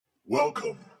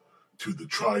Welcome to the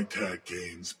TriTac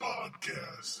Games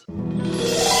Podcast.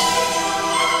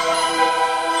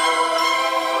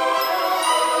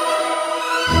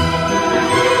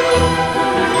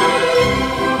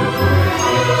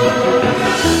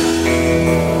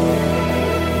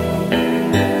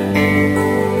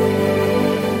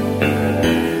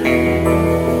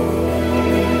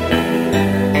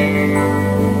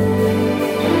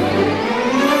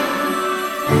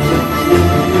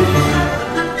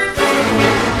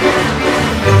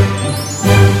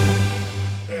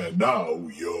 Now,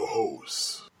 your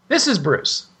hosts. This is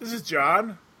Bruce. This is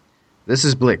John. This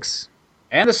is Blix.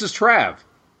 And this is Trav.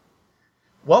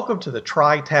 Welcome to the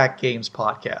TriTac Games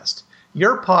Podcast,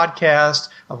 your podcast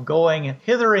of going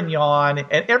hither and yon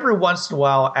and every once in a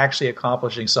while actually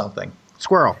accomplishing something.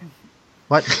 Squirrel.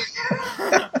 What?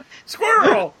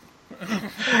 Squirrel!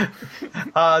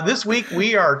 This week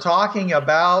we are talking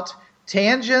about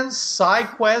tangents, side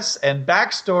quests, and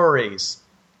backstories.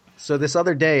 So this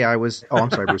other day I was... Oh,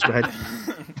 I'm sorry, Bruce. Go ahead.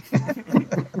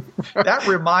 That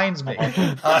reminds me.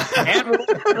 And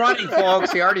we're running,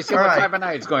 folks. You already see what time of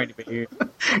night it's going to be.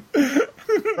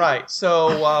 Right.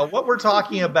 So what we're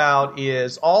talking about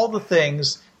is all the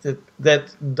things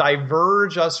that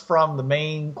diverge us from the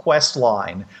main quest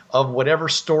line of whatever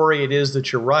story it is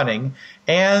that you're running,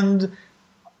 and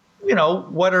you know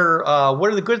what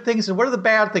are the good things and what are the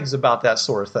bad things about that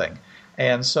sort of thing.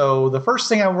 And so the first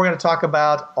thing we're going to talk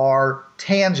about are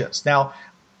tangents. Now,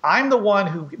 I'm the one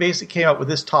who basically came up with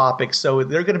this topic, so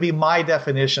they're going to be my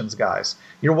definitions, guys.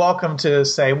 You're welcome to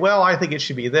say, well, I think it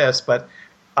should be this, but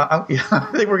I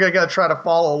think we're going to try to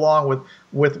follow along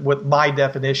with my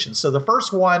definition. So the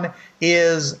first one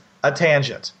is a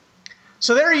tangent.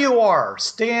 So there you are,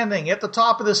 standing at the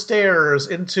top of the stairs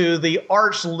into the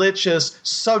Archlich's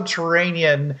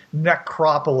subterranean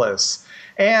necropolis.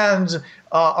 And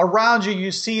around you,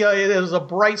 you see it is a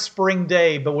bright spring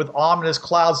day, but with ominous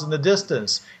clouds in the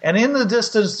distance. And in the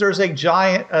distance, there's a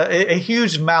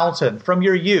huge mountain from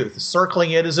your youth.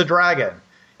 Circling it is a dragon.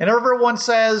 And everyone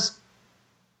says,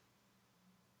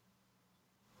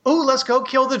 ooh, let's go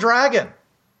kill the dragon.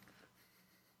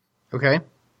 Okay.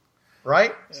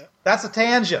 Right? Yeah. That's a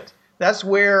tangent. That's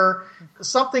where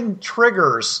something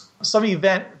triggers, some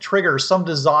event triggers, some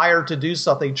desire to do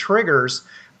something triggers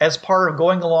as part of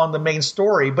going along the main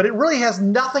story, but it really has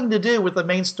nothing to do with the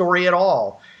main story at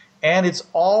all. And it's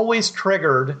always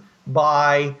triggered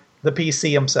by the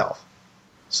PC himself.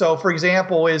 So, for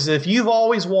example, is if you've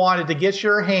always wanted to get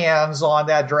your hands on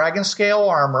that dragon scale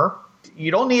armor, you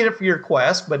don't need it for your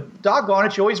quest, but doggone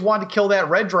it, you always wanted to kill that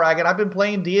red dragon. I've been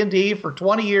playing D&D for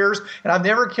 20 years, and I've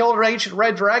never killed an ancient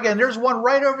red dragon. There's one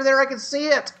right over there. I can see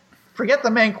it. Forget the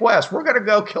main quest. We're going to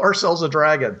go kill ourselves a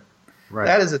dragon. Right.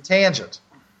 That is a tangent.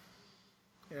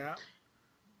 Yeah.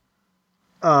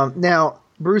 Now,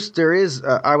 Bruce, there is,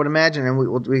 I would imagine, and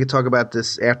we could talk about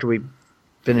this after we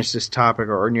finish this topic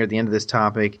or near the end of this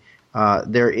topic,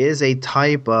 there is a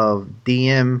type of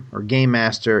DM or Game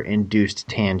Master induced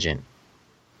tangent.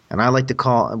 And I like to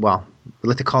call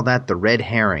that the red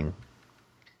herring.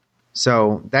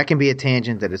 So that can be a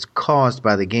tangent that is caused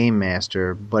by the Game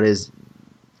Master, but is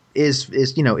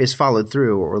followed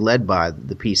through or led by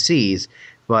the PCs,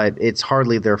 but it's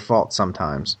hardly their fault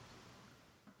sometimes.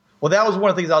 Well, that was one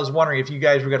of the things I was wondering if you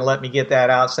guys were going to let me get that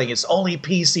out, saying it's only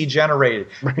PC generated.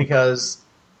 Because,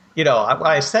 when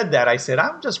I said that, I said,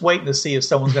 I'm just waiting to see if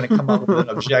someone's going to come up with an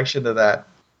objection to that.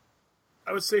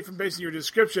 I would say from basing your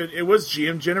description, it was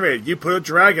GM generated. You put a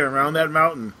dragon around that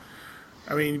mountain.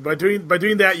 I mean, by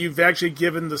doing that, you've actually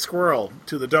given the squirrel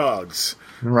to the dogs.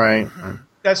 Right.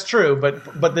 That's true, but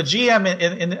the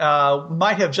GM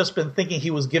might have just been thinking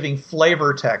he was giving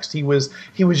flavor text. He was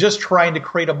just trying to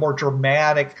create a more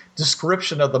dramatic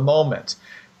description of the moment.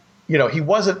 He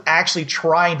wasn't actually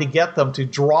trying to get them to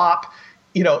drop,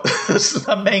 this is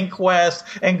the main quest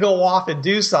and go off and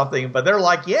do something. But they're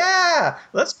like, yeah,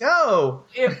 let's go.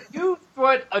 If you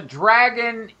put a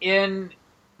dragon in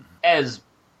as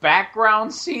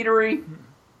background scenery,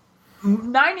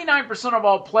 99% of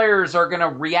all players are going to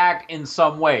react in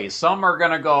some way. Some are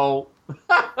going to go,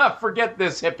 forget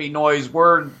this hippie noise,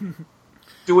 we're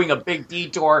doing a big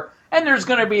detour. And there's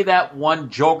going to be that one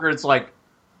joker that's like,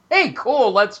 hey,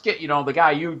 cool, let's get, the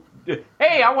guy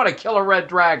hey, I want to kill a red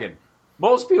dragon.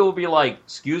 Most people will be like,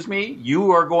 excuse me, you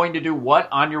are going to do what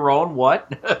on your own?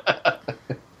 What?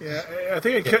 Yeah, I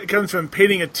think it comes from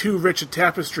painting it too rich a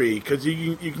tapestry, because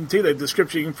you can take the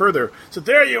description even further. So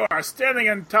there you are, standing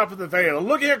on top of the vale,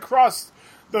 looking across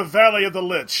the valley of the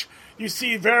Lich. You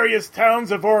see various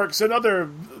towns of orcs and other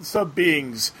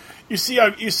sub-beings. You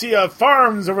see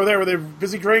farms over there where they're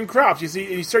busy growing crops.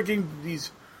 You start getting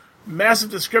these massive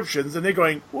descriptions, and they're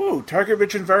going, "Whoa,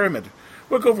 target-rich environment.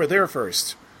 We'll go over there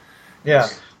first." Yeah.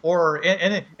 Or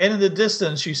and in the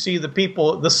distance, you see the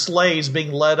people, the sleighs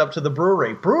being led up to the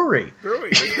brewery. Brewery.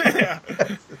 Yeah.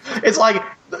 It's like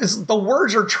the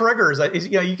words are triggers.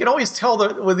 You can always tell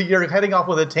whether you're heading off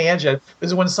with a tangent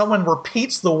is when someone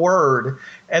repeats the word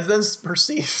and then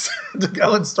proceeds to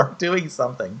go and start doing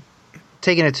something.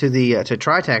 Taking it to the to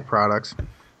TriTac products,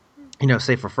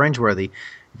 say for Fringeworthy,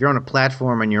 if you're on a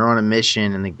platform and you're on a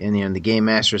mission, and the game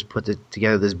master's put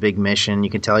together this big mission, you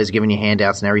can tell he's giving you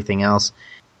handouts and everything else.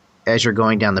 As you're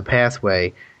going down the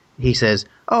pathway, he says,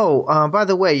 "Oh, by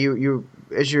the way,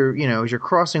 as you're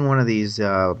crossing one of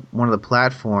the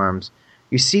platforms,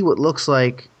 you see what looks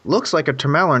like a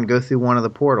Termelon go through one of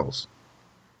the portals.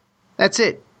 That's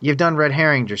it. You've done red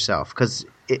herringed yourself, because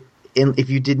if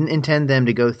you didn't intend them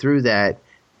to go through that,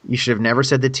 you should have never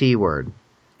said the T word."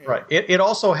 Right. It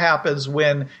also happens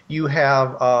when you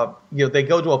have they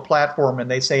go to a platform and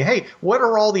they say, "Hey, what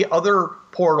are all the other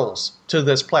portals to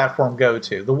this platform go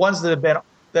to? The ones that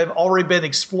have already been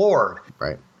explored."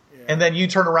 Right. Yeah. And then you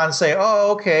turn around and say,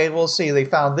 "Oh, okay, we'll see. They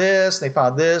found this, they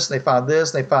found this, they found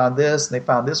this, they found this, and they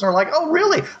found this." And they're like, "Oh,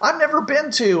 really? I've never been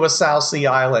to a South Sea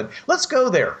island. Let's go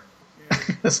there." Yeah.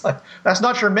 It's like, that's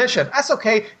not your mission. That's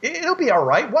okay. It'll be all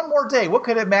right. One more day. What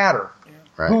could it matter? Yeah.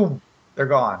 Right. Boom. They're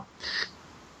gone.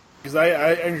 Because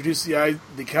I introduced the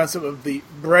concept of the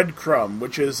breadcrumb,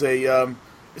 which is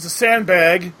it's a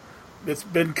sandbag that's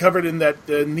been covered in that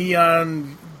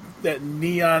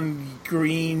neon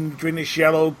green, greenish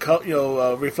yellow,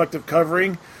 reflective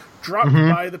covering, dropped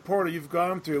by the portal you've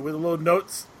gone through with a little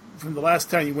notes from the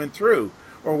last time you went through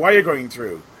or why you're going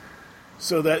through.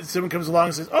 So that someone comes along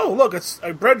and says, "Oh, look, it's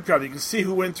a breadcrumb." You can see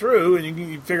who went through, and you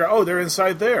can figure out, "Oh, they're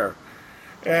inside there."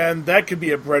 And that could be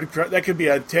a breadcrumb. That could be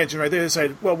a tangent right there. They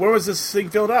decide, "Well, when was this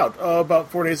thing filled out? About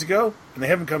 4 days ago, and they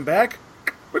haven't come back.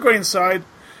 We're going inside."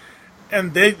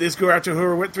 And they just go after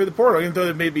whoever went through the portal, even though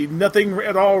there may be nothing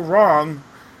at all wrong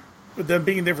with them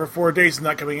being there for 4 days and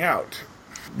not coming out.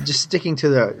 Just sticking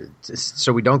to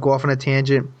so we don't go off on a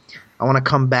tangent, I want to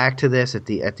come back to this at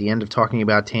the end of talking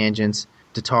about tangents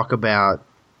to talk about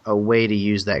a way to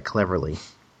use that cleverly.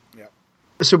 Yeah.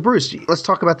 So, Bruce, let's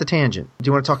talk about the tangent. Do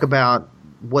you want to talk about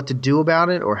what to do about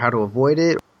it or how to avoid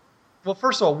it? Well,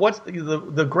 first of all, what's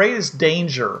the greatest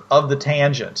danger of the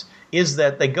tangent is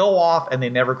that they go off and they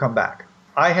never come back.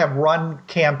 I have run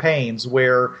campaigns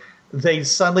where they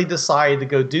suddenly decide to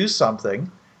go do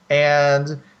something,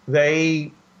 and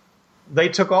they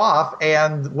took off,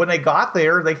 and when they got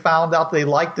there, they found out they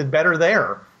liked it better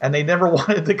there, and they never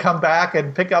wanted to come back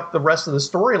and pick up the rest of the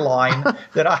storyline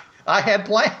that I had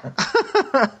planned.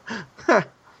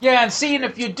 Yeah, and see, and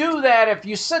if you do that, if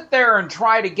you sit there and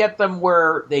try to get them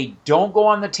where they don't go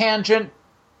on the tangent,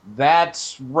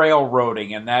 that's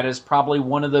railroading, and that is probably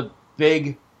one of the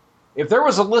big... If there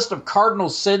was a list of cardinal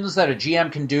sins that a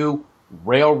GM can do,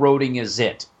 railroading is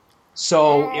it.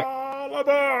 So, all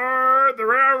aboard the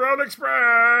Railroad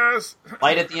Express!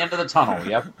 Light at the end of the tunnel,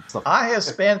 yep. So, I have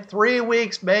spent 3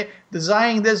 weeks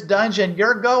designing this dungeon.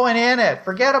 You're going in it.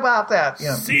 Forget about that.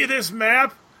 See this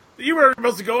map? You were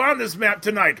supposed to go on this map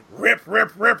tonight. Rip,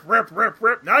 rip, rip, rip, rip,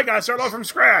 rip. Now I gotta start off from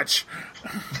scratch.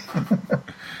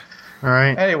 All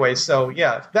right. Anyway, so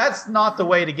yeah, that's not the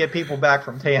way to get people back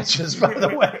from tangents, by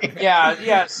the way.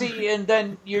 Yeah. See, and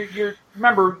then you're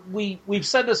remember we've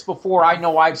said this before. I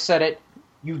know I've said it.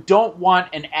 You don't want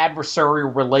an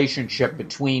adversarial relationship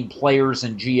between players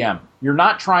and GM. You're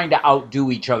not trying to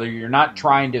outdo each other. You're not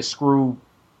trying to screw.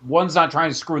 One's not trying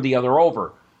to screw the other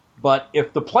over. But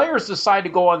if the players decide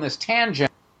to go on this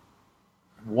tangent,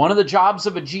 one of the jobs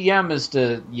of a GM is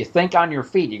you think on your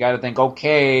feet. You got to think,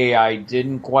 okay, I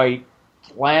didn't quite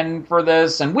plan for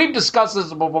this. And we've discussed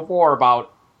this before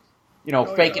about,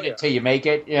 faking it till you make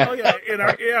it. Yeah. Oh yeah, in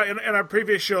our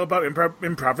previous show about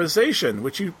improvisation,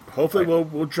 which you hopefully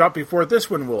will drop before this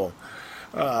one will.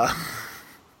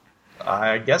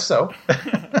 I guess so.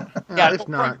 Yeah, if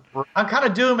not. I'm kind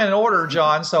of doing them in order,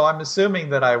 John, so I'm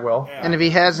assuming that I will. Yeah. And if he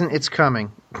hasn't, it's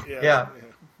coming. Yeah.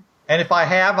 And if I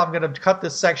have, I'm going to cut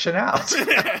this section out.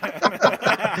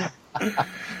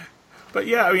 But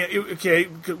yeah, I mean, okay,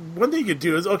 one thing you could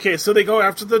do is, okay, so they go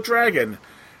after the dragon.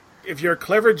 If you're a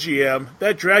clever GM,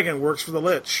 that dragon works for the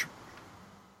Lich.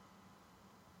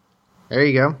 There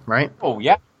you go, right? Oh,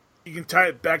 yeah. You can tie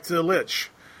it back to the Lich.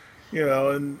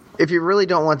 And if you really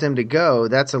don't want them to go,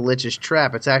 that's a Lich's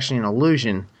trap. It's actually an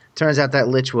illusion. Turns out that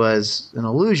Lich was an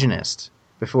illusionist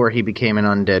before he became an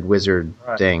undead wizard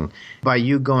thing. By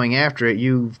you going after it,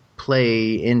 you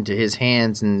play into his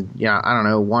hands and, I don't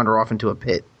know, wander off into a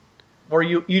pit. or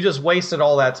you just wasted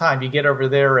all that time. You get over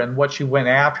there, and what you went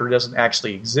after doesn't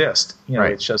actually exist.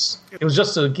 Right. It was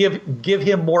just to give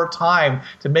him more time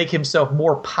to make himself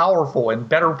more powerful and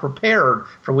better prepared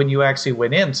for when you actually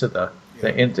went into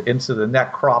into the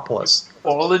necropolis.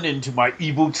 Fallen into my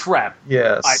evil trap.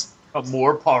 Yes, I'm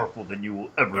more powerful than you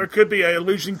will ever. There could be an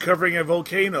illusion covering a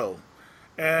volcano.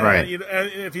 And, Right.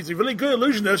 And if he's a really good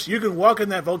illusionist, you can walk in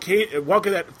that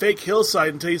fake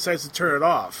hillside until he decides to turn it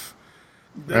off.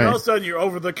 Then Right. all of a sudden you're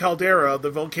over the caldera of the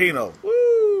volcano.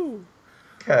 Woo!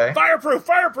 okay. Fireproof!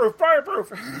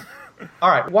 All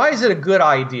right. Why is it a good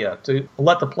idea to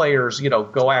let the players,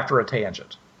 go after a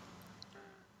tangent?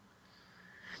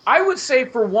 I would say,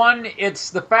 for one,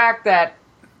 it's the fact that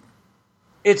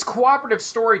it's cooperative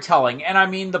storytelling. And I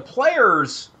mean, the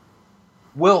players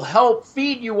will help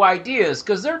feed you ideas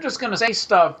because they're just going to say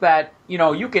stuff that,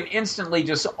 you can instantly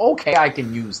just, okay, I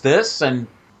can use this. And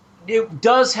it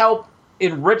does help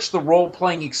enrich the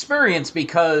role-playing experience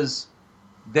because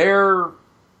they're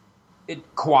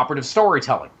cooperative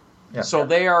storytelling. Yeah. So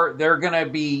they're going to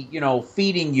be,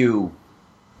 feeding you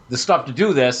the stuff to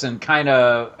do this and kind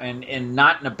of, and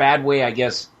not in a bad way, I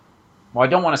guess. Well, I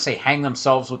don't want to say hang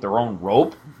themselves with their own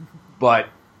rope, but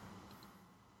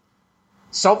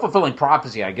self-fulfilling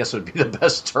prophecy, I guess, would be the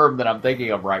best term that I'm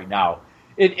thinking of right now.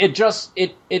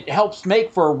 It helps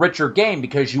make for a richer game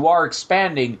because you are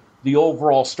expanding the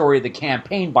overall story of the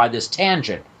campaign by this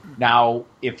tangent. Now,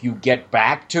 if you get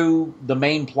back to the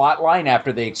main plot line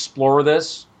after they explore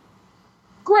this,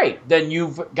 great. Then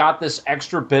you've got this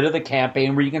extra bit of the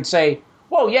campaign where you can say,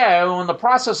 well, yeah, in the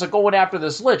process of going after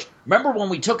this lich, remember when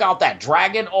we took out that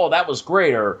dragon? Oh, that was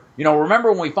great. Or,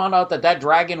 remember when we found out that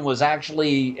dragon was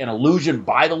actually an illusion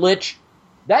by the lich?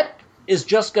 That is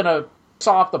just going to piss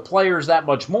off the players that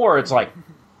much more. It's like,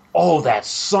 oh, that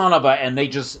son of a...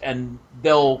 And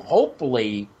they'll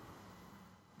hopefully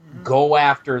go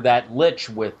after that lich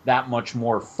with that much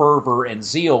more fervor and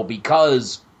zeal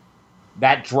because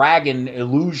that dragon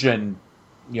illusion,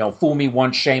 fool me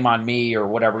once, shame on me, or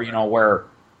whatever, where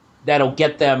that'll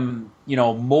get them,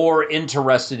 more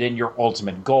interested in your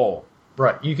ultimate goal.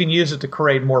 Right. You can use it to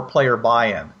create more player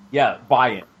buy-in. Yeah,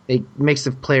 buy-in. It makes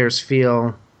the players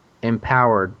feel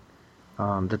empowered,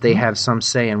 that they have some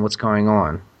say in what's going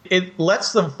on. It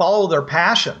lets them follow their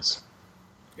passions.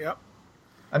 Yep.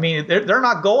 I mean, they're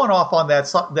not going off on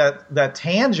that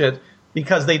tangent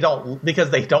because they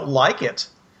don't like it.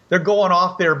 They're going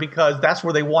off there because that's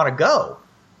where they want to go.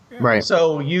 Right.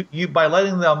 So you by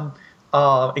letting them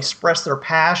express their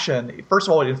passion, first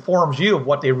of all, it informs you of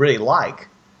what they really like.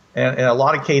 And in a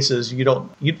lot of cases,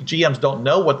 GMs don't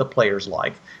know what the players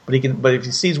like, but if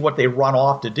he sees what they run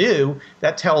off to do,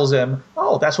 that tells him,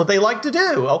 oh, that's what they like to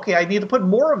do. Okay, I need to put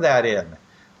more of that in,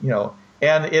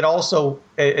 And it also,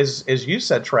 as you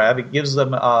said, Trav, it gives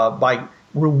them by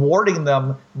rewarding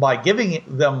them by giving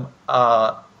them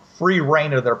free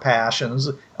reign of their passions,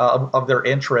 of their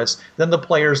interests. Then the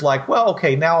player's like, well,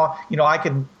 okay, now I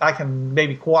can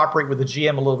maybe cooperate with the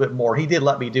GM a little bit more. He did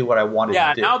let me do what I wanted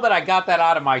to do. Yeah, now that I got that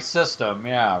out of my system,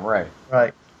 yeah, right.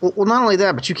 Right. Well, not only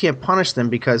that, but you can't punish them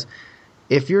because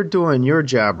if you're doing your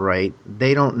job right,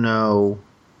 they don't know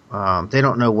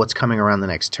what's coming around the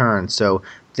next turn. So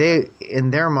in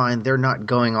their mind, they're not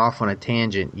going off on a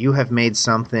tangent. You have made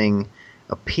something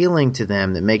appealing to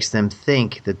them that makes them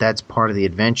think that that's part of the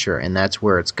adventure and that's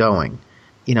where it's going.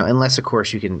 Unless, of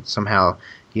course, you can somehow,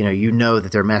 that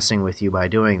they're messing with you by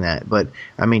doing that. But,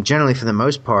 I mean, generally, for the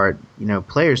most part,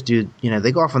 players do,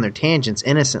 they go off on their tangents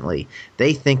innocently.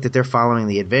 They think that they're following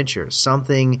the adventure.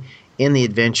 Something in the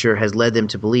adventure has led them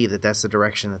to believe that that's the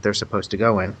direction that they're supposed to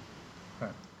go in.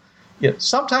 Right. Yeah.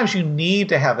 Sometimes you need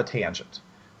to have a tangent.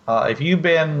 If you've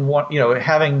been,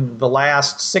 having the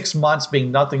last 6 months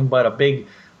being nothing but a big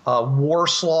war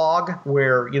slog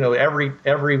where,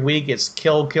 every week it's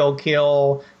kill,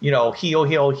 heal,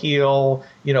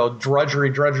 drudgery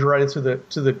right to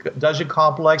the dungeon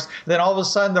complex. Then all of a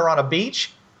sudden they're on a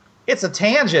beach. It's a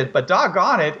tangent, but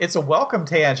doggone it, it's a welcome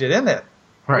tangent, isn't it?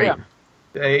 Right.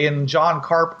 Yeah. In is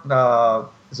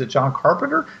it John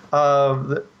Carpenter?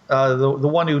 The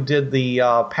one who did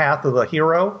the Path of the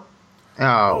Hero.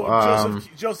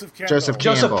 Joseph Campbell.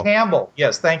 Joseph Campbell.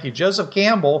 Yes, thank you. Joseph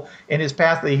Campbell in his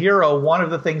Path of the Hero, one of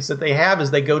the things that they have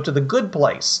is they go to the good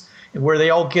place where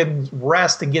they all can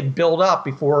rest and get built up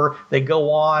before they go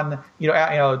on,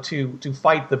 to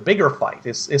fight the bigger fight.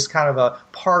 It's kind of a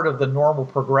part of the normal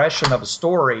progression of a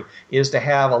story is to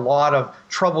have a lot of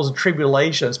troubles and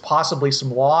tribulations, possibly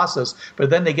some losses,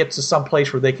 but then they get to some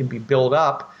place where they can be built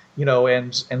up.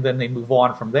 And then they move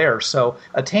on from there. So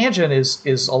a tangent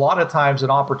is a lot of times an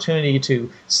opportunity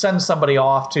to send somebody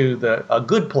off to a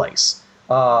good place,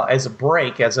 as a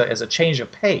break, as a change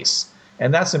of pace,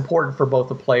 and that's important for both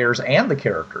the players and the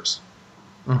characters.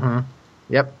 Mm-hmm.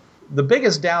 Yep. The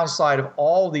biggest downside of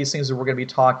all these things that we're going to be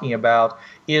talking about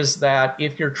is that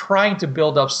if you're trying to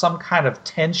build up some kind of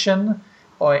tension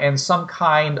and some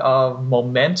kind of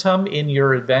momentum in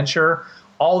your adventure,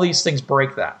 all these things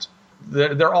break that.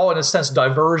 They're all, in a sense,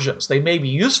 diversions. They may be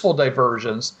useful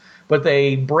diversions, but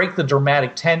they break the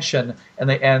dramatic tension, and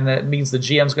that means the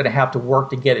GM's going to have to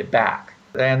work to get it back.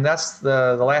 And that's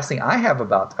the last thing I have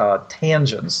about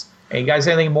tangents. Hey, you guys,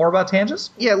 anything more about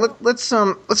tangents? Yeah, let's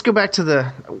go back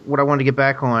to what I wanted to get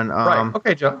back on. Right.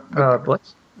 Okay, Joe.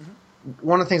 Blitz.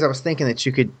 One of the things I was thinking that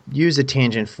you could use a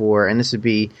tangent for, and this would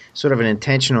be sort of an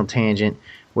intentional tangent,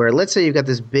 where let's say you've got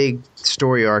this big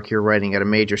story arc you're writing, got a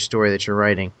major story that you're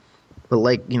writing, but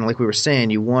like we were saying,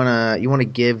 you wanna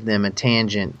give them a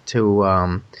tangent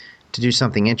to do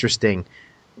something interesting.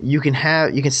 You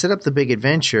can set up the big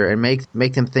adventure and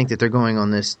make them think that they're going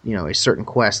on this, a certain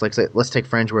quest. Like, let's take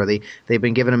Fringeworthy. They've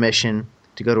been given a mission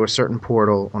to go to a certain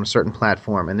portal on a certain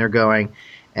platform, and they're going,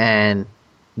 and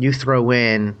you throw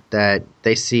in that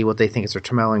they see what they think is a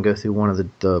Tremel and go through one of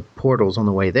the portals on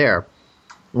the way there.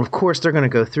 Well, of course, they're going to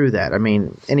go through that. I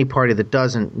mean, any party that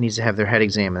doesn't needs to have their head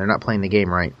examined. They're not playing the game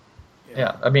right.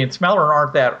 Yeah, I mean, Tmellerin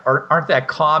aren't that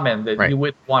common that right. You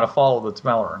wouldn't want to follow the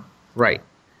Tmellerin. Right.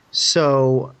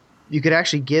 So you could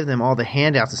actually give them all the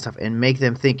handouts and stuff and make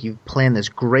them think you've planned this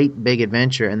great big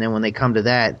adventure, and then when they come to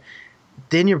that,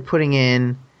 then you're putting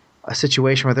in a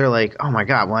situation where they're like, oh my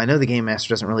god, well, I know the game master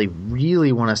doesn't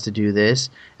really want us to do this,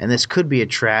 and this could be a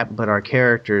trap, but our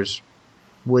characters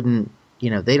wouldn't,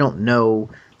 they don't know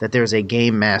that there's a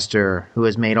game master who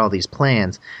has made all these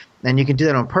plans. And you can do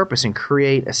that on purpose and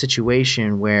create a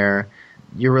situation where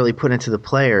you're really put into the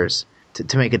players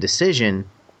to make a decision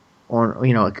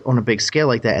on a big scale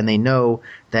like that, and they know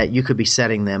that you could be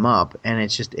setting them up, and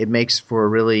it makes for a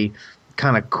really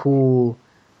kind of cool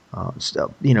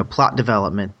plot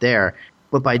development there.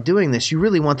 But by doing this, you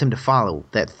really want them to follow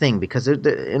that thing, because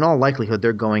in all likelihood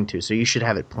they're going to, so you should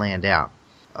have it planned out.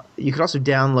 You could also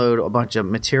download a bunch of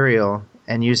material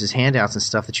and use as handouts and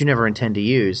stuff that you never intend to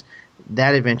use.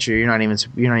 That adventure you're not even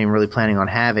really planning on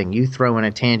having. You throw in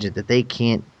a tangent that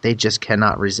they just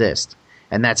cannot resist,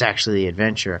 and that's actually the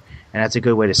adventure. And that's a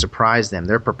good way to surprise them.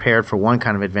 They're prepared for one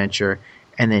kind of adventure,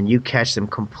 and then you catch them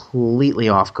completely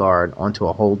off guard onto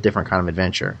a whole different kind of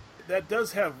adventure. That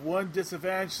does have one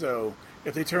disadvantage, though.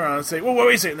 If they turn around and say, well,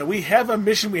 wait a second, now we have a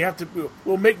mission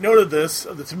we'll make note of this,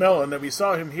 of the Tmellerin, that we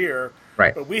saw him here,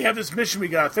 right? But we have this mission we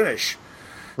got to finish.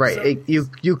 Right. So,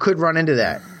 you could run into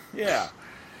that. Yeah.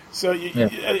 So I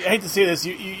hate to say this,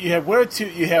 you have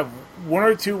one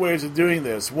or two ways of doing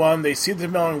this. One, they see the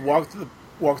Tmellerin walk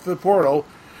through the portal,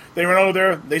 they run over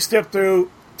there, they step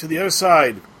through to the other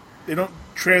side. They don't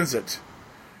transit.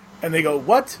 And they go,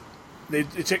 what? They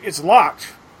check, it's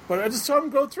locked. But I just saw him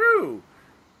go through.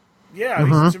 Yeah,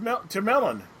 he's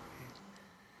Tmellerin.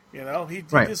 He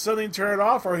did something turn it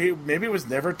off, or maybe it was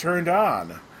never turned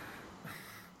on.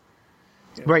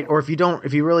 Right, or if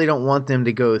you really don't want them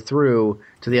to go through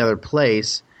to the other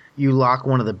place, you lock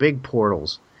one of the big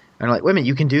portals. And they're like, wait a minute,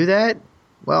 you can do that?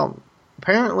 Well,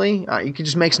 apparently, you can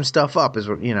just make some stuff up, is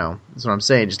what I'm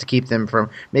saying, just to keep them from.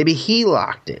 Maybe he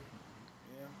locked it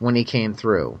when he came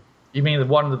through. You mean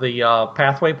one of the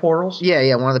pathway portals?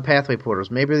 Yeah, one of the pathway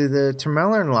portals. Maybe the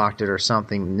Tmellerin locked it or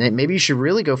something. Maybe you should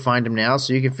really go find him now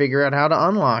so you can figure out how to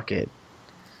unlock it.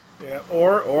 Yeah,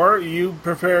 or you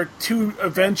prepare two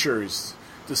adventures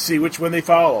to see which one they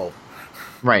follow.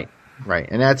 Right,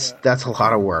 and that's a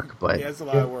lot of work. But yeah, it's a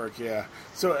lot of work. Yeah.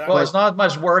 So it's not as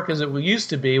much work as it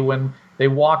used to be when they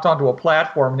walked onto a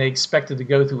platform and they expected to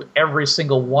go through every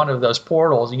single one of those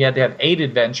portals, and you had to have 8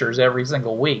 adventures every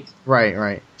single week.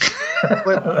 Right.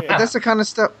 But that's the kind of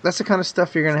stuff. That's the kind of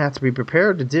stuff you're going to have to be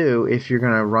prepared to do if you're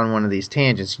going to run one of these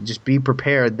tangents. Just be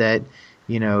prepared that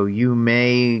you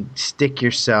may stick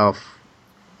yourself,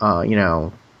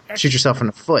 shoot yourself in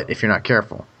the foot if you're not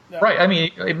careful. Right. I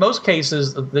mean, in most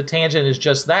cases, the tangent is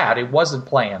just that. It wasn't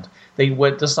planned. They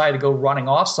would decide to go running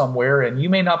off somewhere, and you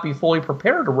may not be fully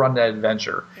prepared to run that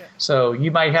adventure. Yeah. So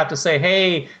you might have to say,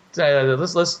 "Hey,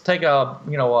 let's take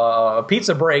a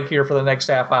pizza break here for the next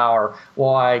half hour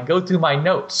while I go through my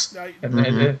notes,"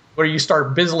 and where you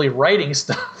start busily writing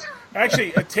stuff.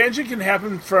 Actually, a tangent can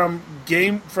happen from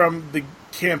the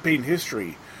campaign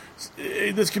history.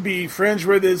 This could be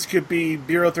Fringeworthy, this could be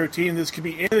Bureau 13, this could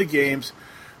be any of the games.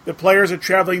 The players are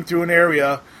traveling through an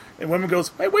area, and one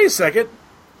goes, "Hey, wait a second,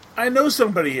 I know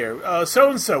somebody here. So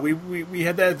and so. We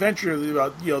had that adventure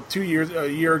about a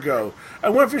year ago. I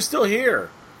wonder if you're still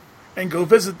here," and go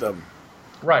visit them.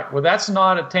 Right. Well, that's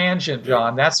not a tangent,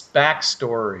 John. That's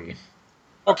backstory.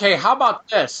 Okay, how about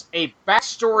this? A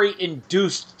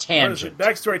backstory-induced tangent.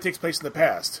 Backstory takes place in the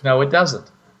past. No, it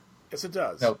doesn't. Yes, it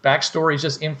does. No, backstory is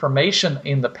just information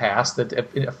in the past that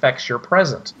affects your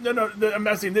present. No, I'm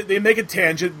not saying they make a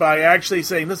tangent by actually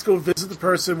saying, let's go visit the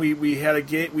person we had a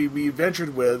game we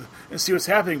ventured with and see what's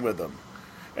happening with them,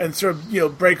 and sort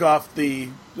of break off the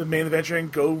main adventure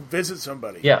and go visit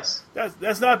somebody. Yes,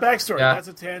 that's not backstory. Yeah. That's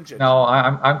a tangent. No,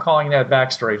 I'm calling that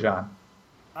backstory, John.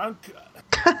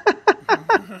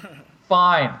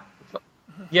 Fine.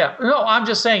 Yeah. No, I'm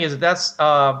just saying is that's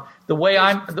the way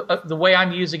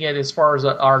I'm using it as far as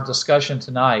our discussion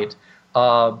tonight.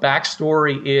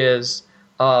 Backstory is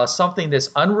something that's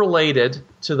unrelated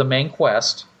to the main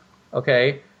quest.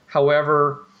 Okay.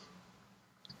 However,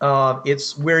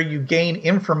 it's where you gain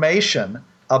information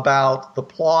about the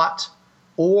plot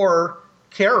or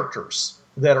characters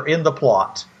that are in the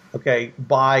plot. Okay,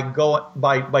 by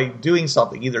doing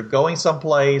something, either going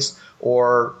someplace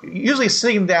or usually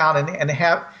sitting down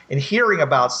and hearing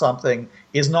about something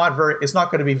it's not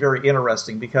going to be very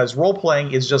interesting because role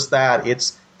playing is just that.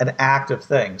 It's an active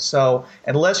thing. So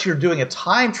unless you're doing a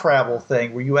time travel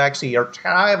thing where you actually are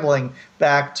traveling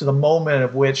back to the moment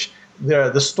of which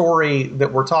the story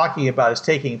that we're talking about is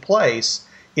taking place,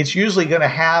 it's usually going to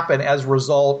happen as a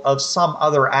result of some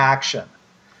other action.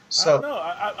 So I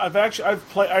don't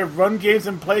know. I've run games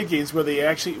and played games where the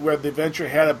adventure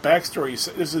had a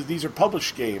backstory. These are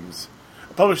published games,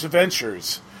 published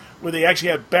adventures, where they actually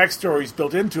had backstories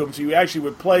built into them. So you actually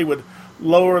would play with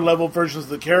lower level versions of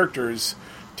the characters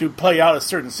to play out a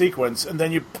certain sequence, and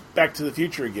then you Back to the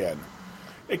Future again.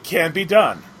 It can be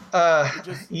done.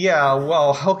 Yeah,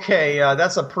 well, okay,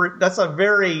 that's a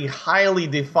very highly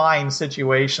defined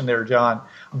situation there, John.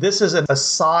 This is a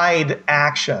side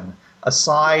action, a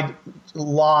side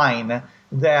line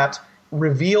that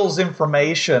reveals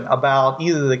information about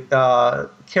either the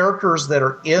characters that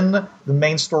are in the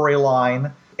main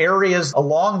storyline, areas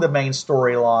along the main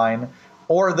storyline,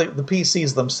 or the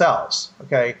PCs themselves.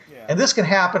 Okay, yeah. And this can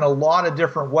happen a lot of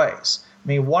different ways. I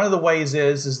mean, one of the ways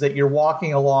is that you're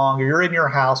walking along, or you're in your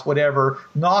house, whatever,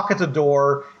 knock at the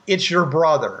door, it's your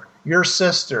brother, your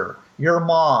sister, your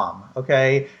mom,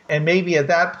 okay? And maybe at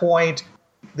that point,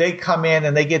 they come in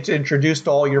and they get to introduce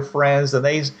to all your friends,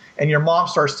 and your mom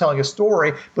starts telling a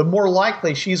story, but more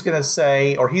likely she's going to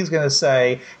say, or he's going to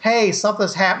say, hey,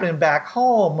 something's happening back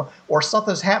home, or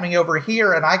something's happening over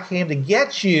here, and I came to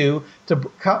get you to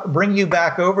bring you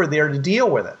back over there to deal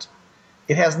with it.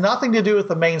 It has nothing to do with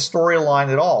the main storyline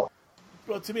at all.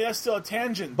 Well, to me, that's still a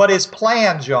tangent. But it's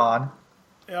planned, John.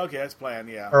 Okay, that's planned,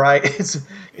 yeah. All right,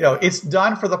 it's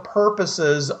done for the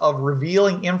purposes of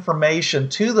revealing information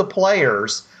to the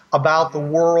players about the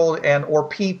world or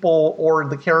people or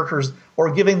the characters,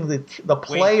 or giving the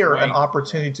player an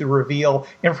opportunity to reveal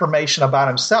information about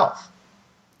himself.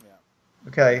 Yeah.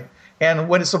 Okay, and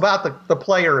when it's about the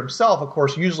player himself, of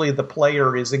course, usually the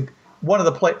player is at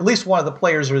least one of the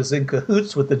players is in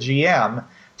cahoots with the GM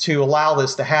to allow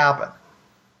this to happen.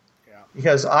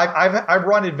 Because I've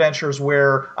run adventures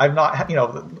where I've not,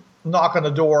 knock on the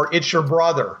door, it's your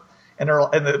brother, and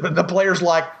the player's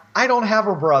like, I don't have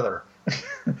a brother.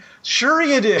 Sure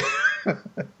you do.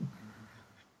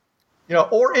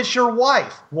 Or it's your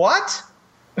wife. What?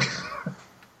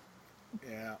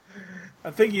 Yeah,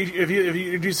 I think if you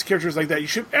introduce characters like that, you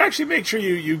should actually make sure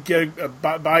you get a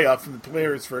buy-off from the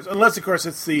players first, unless of course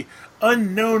it's the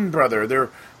unknown brother. They're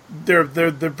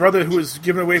the brother who was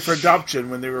given away for adoption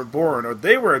when they were born, or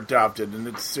they were adopted, and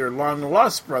it's their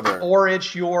long-lost brother. Or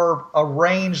it's your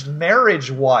arranged marriage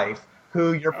wife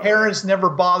who your parents never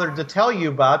bothered to tell you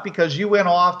about because you went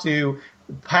off to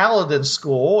Paladin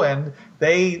school, and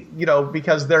they,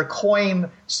 because their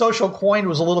social coin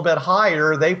was a little bit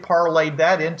higher, they parlayed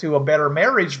that into a better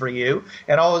marriage for you,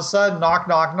 and all of a sudden, knock,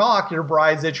 knock, knock, your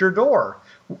bride's at your door.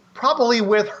 Probably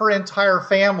with her entire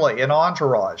family and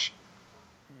entourage.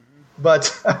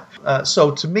 But so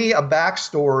to me, a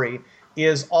backstory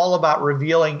is all about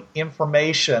revealing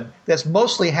information that's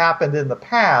mostly happened in the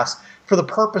past for the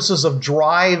purposes of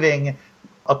driving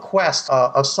a quest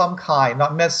of some kind,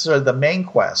 not necessarily the main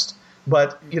quest,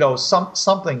 but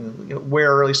something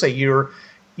where, let's say, you're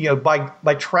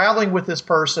by traveling with this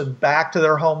person back to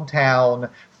their hometown,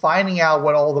 finding out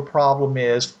what all the problem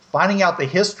is, finding out the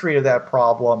history of that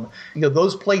problem,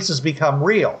 those places become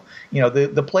real.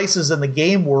 The places in the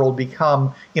game world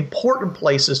become important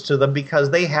places to them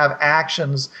because they have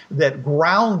actions that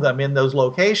ground them in those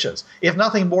locations, if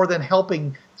nothing more than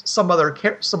helping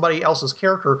somebody else's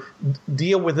character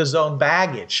deal with his own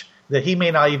baggage that he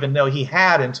may not even know he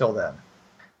had until then.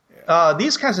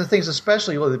 these kinds of things,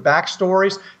 especially with the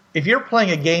backstories, if you're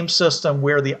playing a game system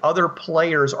where the other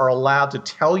players are allowed to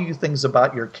tell you things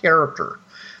about your character,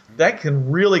 that can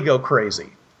really go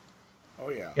crazy. Oh,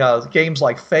 yeah. Games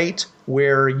like Fate,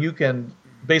 where you can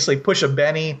basically push a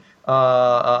Benny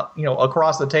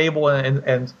across the table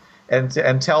and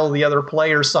tell the other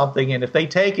player something, and if they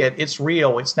take it, it's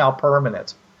real. It's now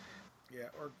permanent. Yeah,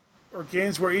 or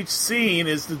games where each scene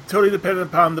is totally dependent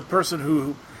upon the person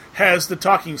who has the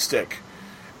talking stick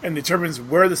and determines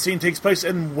where the scene takes place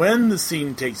and when the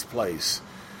scene takes place.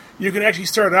 You can actually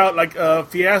start out like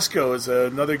Fiasco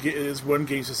is one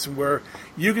game system where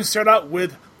you can start out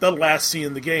with the last scene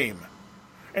in the game,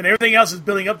 and everything else is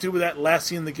building up to that last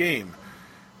scene in the game,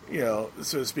 so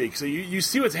to speak. So you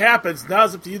see what happens. Now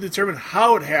it's up to you to determine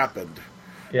how it happened.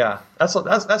 Yeah,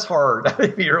 that's hard.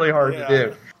 That'd be really hard to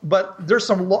do. But there's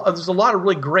a lot of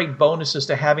really great bonuses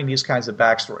to having these kinds of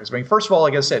backstories. I mean, first of all,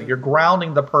 like I said, you're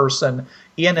grounding the person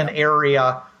in an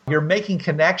area. You're making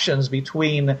connections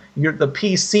between the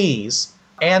PCs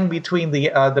and between the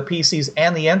PCs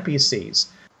and the NPCs.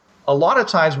 A lot of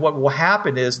times what will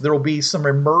happen is there will be some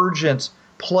emergent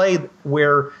play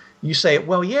where you say,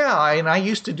 well, yeah, and I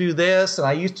used to do this, and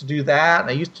I used to do that, and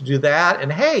I used to do that,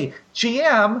 and hey,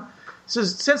 GM,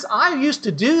 since I used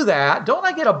to do that, don't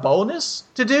I get a bonus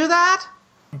to do that?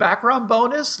 Background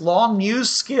bonus, long news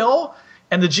skill?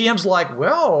 And the GM's like,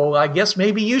 well, I guess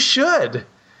maybe you should.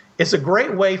 It's a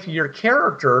great way for your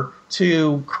character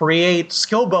to create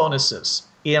skill bonuses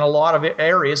in a lot of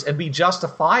areas and be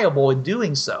justifiable in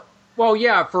doing so. Well,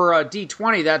 yeah, for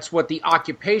D20, that's what the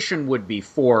occupation would be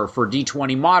for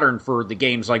D20 Modern for the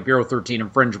games like Bureau 13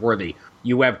 and Fringeworthy.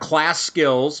 You have class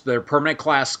skills, they're permanent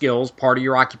class skills, part of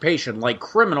your occupation. Like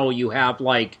Criminal, you have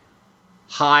like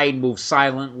hide, move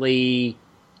silently,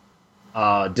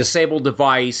 disable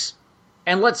device.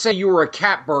 And let's say you were a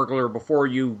cat burglar before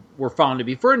you were found to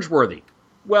be Fringeworthy.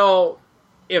 Well,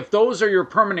 if those are your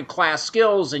permanent class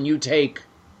skills and you take,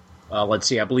 let's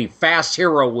see, I believe Fast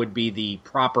Hero would be the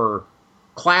proper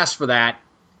class for that.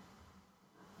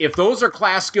 If those are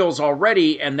class skills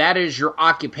already and that is your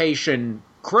occupation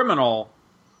Criminal,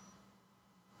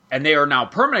 and they are now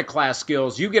permanent class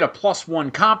skills, you get a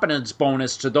 +1 competence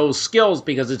bonus to those skills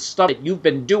because it's stuff that you've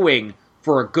been doing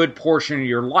for a good portion of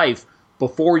your life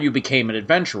before you became an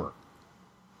adventurer.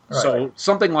 Right. So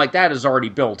something like that is already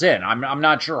built in. I'm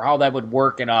not sure how that would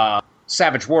work in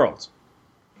Savage Worlds.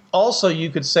 Also,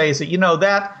 you could say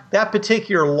that that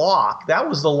particular lock, that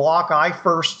was the lock I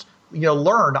first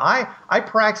learned. I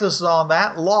practiced on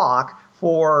that lock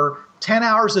for 10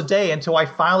 hours a day until I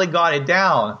finally got it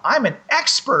down. I'm an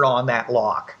expert on that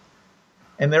lock.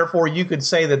 And therefore, you could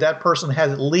say that person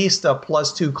has at least a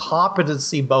 +2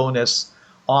 competency bonus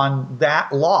on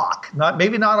that lock.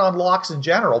 Maybe not on locks in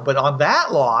general, but on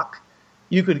that lock,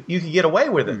 you could get away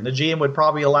with it. And the GM would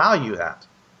probably allow you that.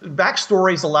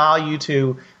 Backstories allow you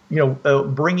to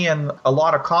bring in a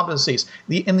lot of competencies.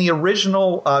 In the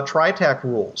original TriTac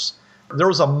rules, there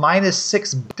was a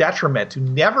 -6 detriment to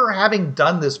never having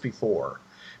done this before.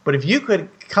 But if you could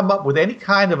come up with any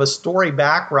kind of a story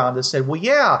background that said, well,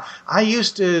 yeah, I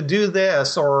used to do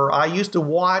this, or I used to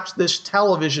watch this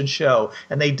television show,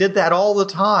 and they did that all the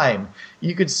time,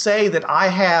 you could say that I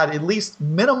had at least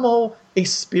minimal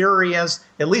experience,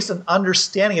 at least an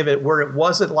understanding of it, where it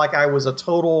wasn't like I was a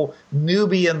total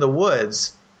newbie in the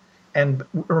woods, and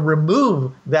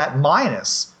remove that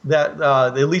minus, that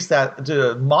at least that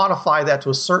to modify that to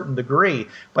a certain degree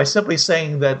by simply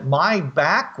saying that my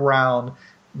background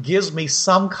gives me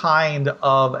some kind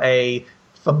of a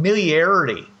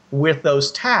familiarity with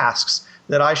those tasks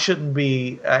that I shouldn't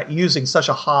be using such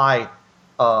a high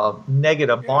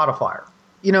negative modifier.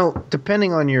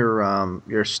 Depending on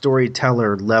your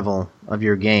storyteller level of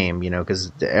your game,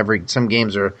 because some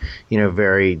games are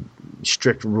very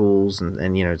strict rules,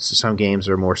 and some games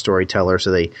are more storyteller, so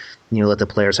they let the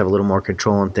players have a little more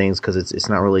control on things because it's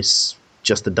not really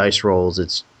just the dice rolls,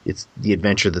 it's the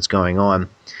adventure that's going on.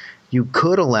 You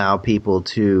could allow people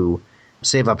to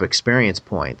save up experience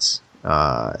points,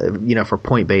 for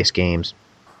point-based games.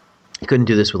 You couldn't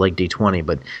do this with like D20,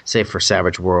 but say for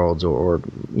Savage Worlds or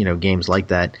games like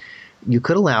that, you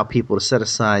could allow people to set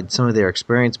aside some of their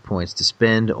experience points to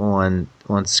spend on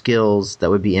skills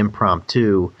that would be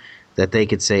impromptu, that they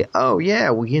could say, oh yeah,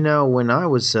 well when I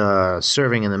was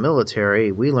serving in the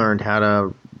military, we learned how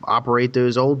to operate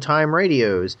those old-time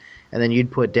radios, and then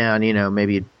you'd put down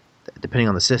maybe, depending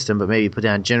on the system, but maybe put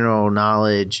down general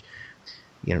knowledge,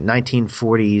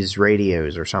 1940s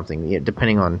radios or something,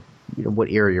 depending on what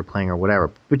era you're playing or whatever.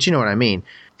 But you know what I mean.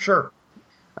 Sure.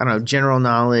 I don't know, general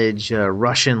knowledge,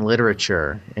 Russian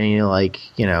literature, and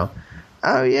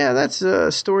oh yeah, that's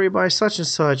a story by such and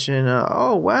such, and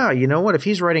oh wow, you know what? If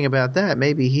he's writing about that,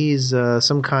 maybe he's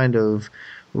some kind of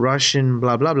Russian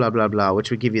blah blah blah blah blah, which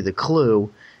would give you the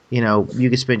clue. You know, you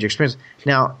could spend your experience.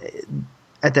 Now,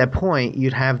 at that point,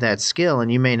 you'd have that skill, and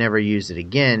you may never use it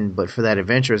again. But for that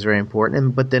adventure, it's very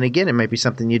important. But then again, it might be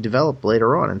something you develop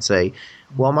later on and say,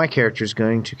 well, my character is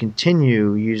going to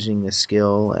continue using this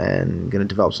skill and going to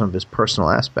develop some of his personal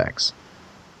aspects.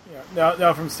 Yeah.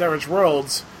 Now from Savage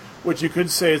Worlds, what you could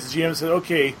say is the GM said,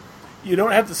 okay, you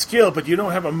don't have the skill, but you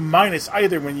don't have a minus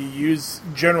either when you use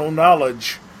general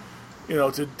knowledge,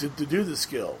 to do the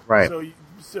skill. Right.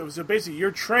 So basically,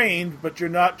 you're trained, but you're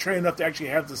not trained enough to actually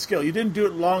have the skill. You didn't do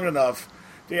it long enough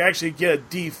to actually get a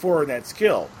D4 in that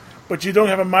skill. But you don't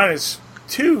have a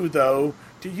 -2, though,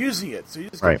 to using it. So you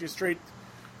just get your straight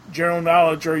general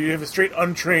knowledge, or you have a straight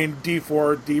untrained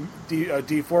D4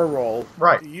 roll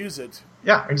to use it.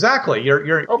 Yeah, exactly.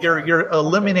 You're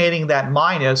eliminating that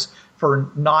minus for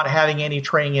not having any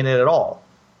training in it at all.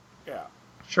 Yeah.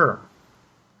 Sure.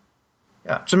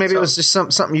 Yeah. So maybe it was just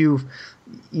something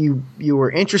you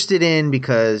were interested in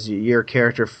because your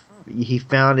character he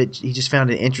just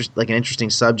found an interesting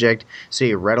subject, so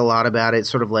you read a lot about it,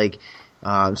 sort of like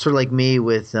me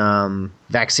with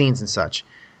vaccines and such.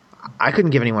 I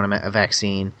couldn't give anyone a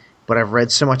vaccine, but I've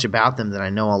read so much about them that I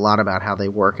know a lot about how they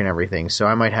work and everything. So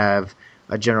I might have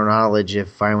a general knowledge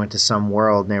if I went to some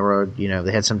world and they were,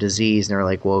 they had some disease and they were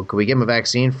like, well, could we give them a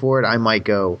vaccine for it? I might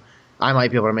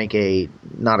be able to make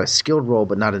not a skilled roll,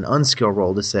 but not an unskilled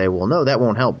roll to say, well, no, that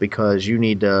won't help because you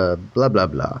need blah, blah,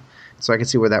 blah. So I can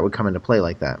see where that would come into play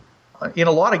like that. In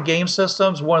a lot of game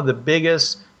systems, one of the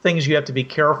biggest things you have to be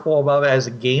careful about as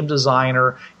a game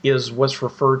designer is what's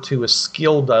referred to as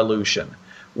skill dilution,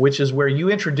 which is where you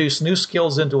introduce new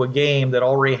skills into a game that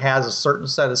already has a certain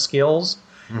set of skills.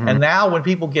 Mm-hmm. And now when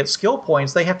people get skill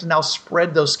points, they have to now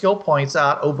spread those skill points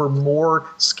out over more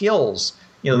skills.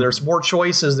 There's more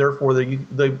choices, therefore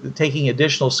they're taking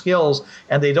additional skills,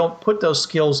 and they don't put those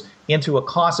skills into a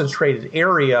concentrated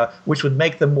area, which would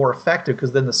make them more effective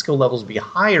because then the skill levels would be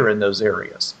higher in those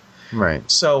areas. Right.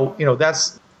 So,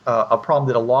 that's a problem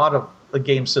that a lot of the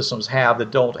game systems have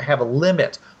that don't have a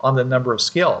limit on the number of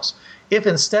skills. If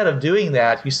instead of doing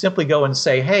that, you simply go and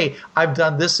say, hey, I've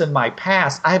done this in my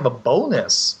past, I have a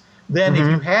bonus. Then if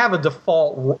you have a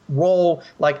default roll,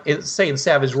 like say in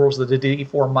Savage Worlds, the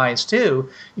D4 -2,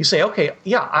 you say, okay,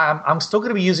 yeah, I'm still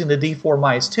going to be using the D4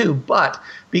 -2, but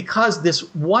because this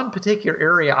one particular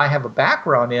area I have a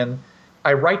background in,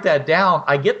 I write that down.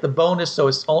 I get the bonus, so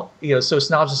it's so it's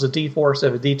now just a D4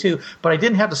 instead of a D2. But I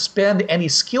didn't have to spend any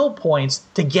skill points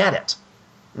to get it.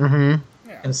 Mm-hmm.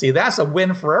 Yeah. And see, that's a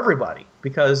win for everybody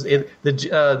because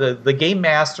the game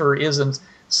master isn't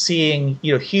seeing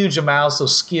huge amounts of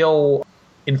skill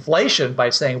inflation by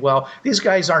saying, well, these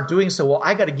guys aren't doing so well,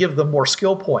 I got to give them more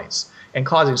skill points, and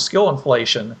causing skill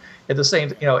inflation at the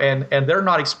same and they're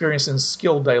not experiencing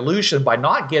skill dilution by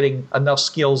not getting enough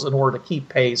skills in order to keep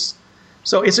pace.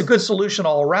 So it's a good solution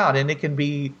all around, and it can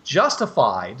be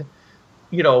justified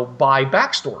by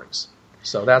backstories.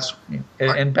 So that's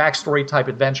and backstory type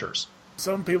adventures.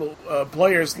 Some people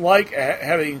players like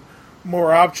having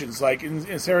more options. Like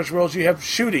in Savage Worlds, you have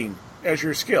shooting as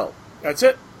your skill. That's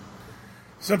it.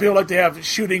 Some people like to have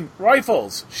shooting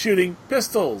rifles, shooting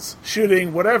pistols,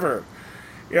 shooting whatever.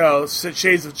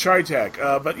 Shades of Tritech.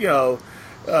 But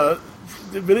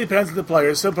it really depends on the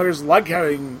players. Some players like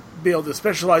be able to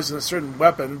specialize in a certain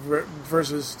weapon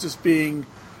versus just being,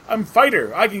 I'm a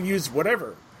fighter. I can use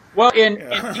whatever. Well, in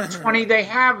D20, they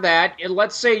have that.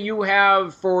 Let's say you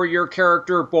have for your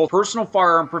character both personal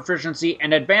firearm proficiency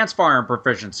and advanced firearm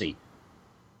proficiency.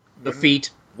 The feat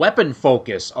Weapon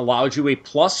Focus allows you a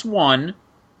 +1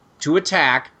 to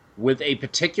attack with a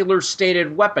particular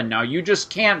stated weapon. Now, you just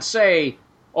can't say,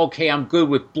 okay, I'm good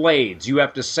with blades. You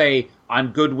have to say,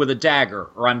 I'm good with a dagger,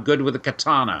 or I'm good with a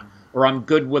katana, or I'm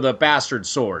good with a bastard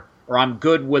sword, or I'm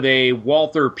good with a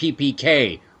Walther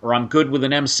PPK, or I'm good with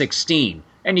an M16.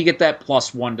 And you get that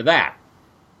 +1 to that.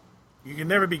 You can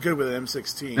never be good with an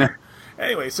M16.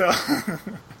 Anyway, so...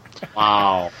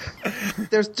 Wow.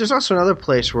 There's also another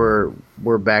place where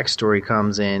backstory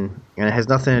comes in, and it has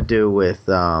nothing to do with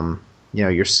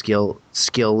your skill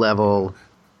level.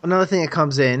 Another thing that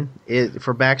comes in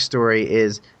for backstory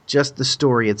is just the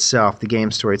story itself, the game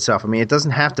story itself. I mean, it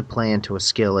doesn't have to play into a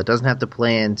skill. It doesn't have to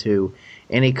play into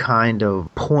any kind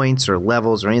of points or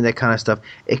levels or any of that kind of stuff.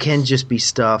 It can just be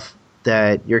stuff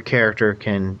that your character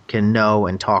can know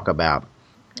and talk about.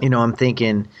 I'm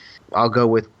thinking, I'll go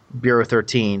with Bureau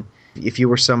 13. If you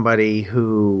were somebody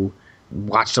who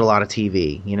watched a lot of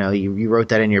TV. You wrote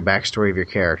that in your backstory of your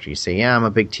character. You say, yeah, I'm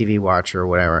a big TV watcher or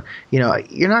whatever. You're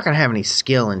not going to have any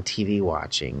skill in TV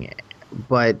watching.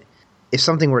 But if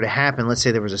something were to happen, let's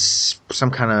say there was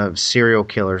some kind of serial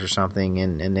killers or something,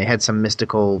 and they had some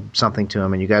mystical something to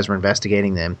them, and you guys were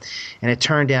investigating them, and it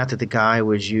turned out that the guy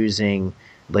was using,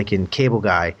 like in Cable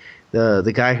Guy,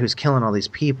 the guy who's killing all these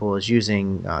people is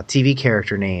using TV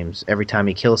character names every time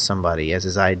he kills somebody as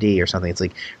his ID or something. It's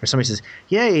like, or somebody says,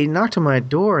 yeah, he knocked on my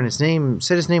door and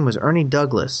said his name was Ernie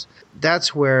Douglas.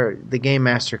 That's where the game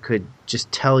master could just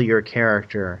tell your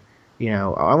character,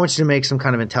 I want you to make some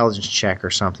kind of intelligence check or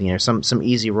something, some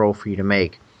easy roll for you to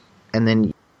make. And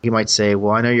then you might say,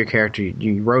 well, I know your character,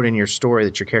 you wrote in your story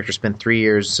that your character spent 3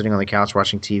 years sitting on the couch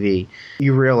watching TV.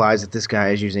 You realize that this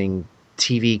guy is using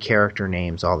TV character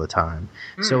names all the time.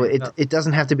 So it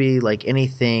doesn't have to be like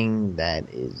anything that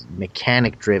is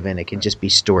mechanic driven. It can just be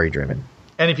story driven.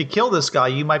 And if you kill this guy,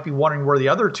 you might be wondering where the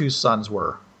other two sons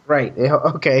were. Right.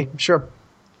 Okay, sure.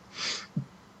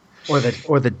 Or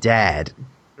the dad.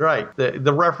 Right.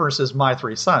 The reference is My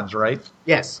Three Sons, right?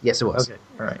 Yes, it was. Okay.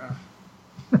 All right.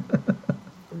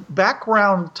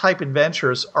 Background type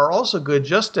adventures are also good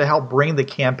just to help bring the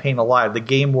campaign alive, the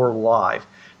game world alive.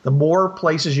 The more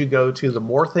places you go to, the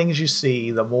more things you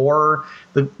see, the more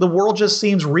the world just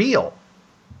seems real.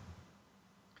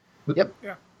 Yep.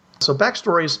 Yeah. So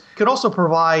backstories could also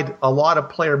provide a lot of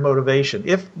player motivation.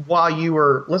 If while you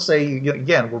were, let's say,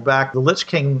 again, we're back, the Lich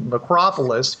King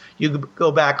necropolis, you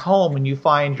go back home and you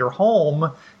find your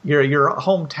home, your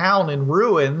hometown in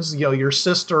ruins, your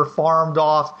sister farmed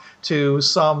off to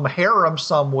some harem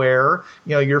somewhere,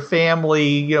 your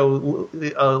family,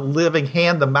 living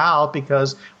hand to mouth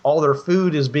because all their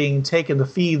food is being taken to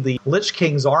feed the Lich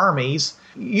King's armies.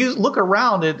 You look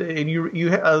around it, and you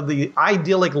have the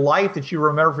idyllic life that you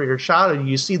remember from your childhood. And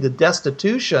you see the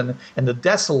destitution and the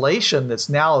desolation that's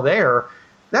now there.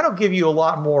 That'll give you a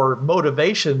lot more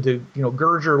motivation to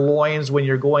gird your loins when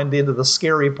you're going into the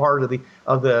scary part of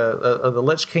the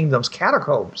Lich Kingdom's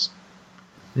catacombs.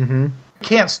 Mm-hmm.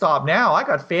 Can't stop now. I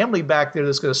got family back there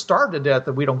that's going to starve to death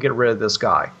if we don't get rid of this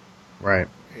guy. Right.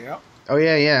 Yeah. Oh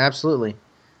yeah, absolutely.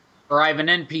 Or I have an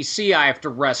NPC I have to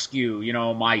rescue,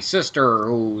 my sister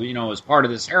who, is part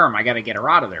of this harem. I got to get her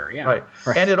out of there. Yeah. Right.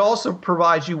 And it also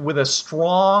provides you with a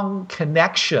strong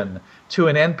connection to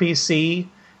an NPC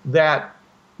that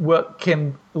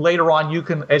can later on you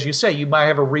can, as you say, you might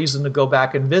have a reason to go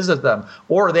back and visit them,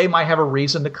 or they might have a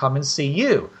reason to come and see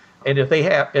you. And if they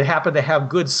happen to have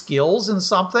good skills in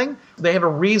something, they have a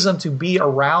reason to be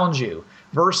around you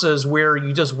versus where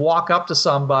you just walk up to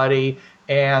somebody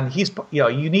and he's,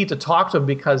 you need to talk to him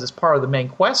because it's part of the main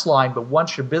quest line. But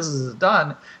once your business is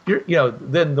done,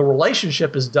 then the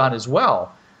relationship is done as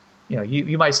well.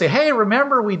 You might say, hey,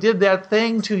 remember we did that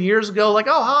thing 2 years ago? Like,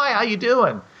 oh, hi, how you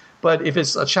doing? But if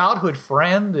it's a childhood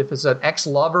friend, if it's an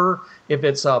ex-lover, if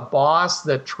it's a boss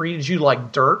that treated you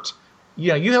like dirt,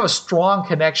 you have a strong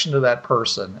connection to that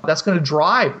person. That's going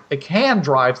to can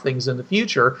drive things in the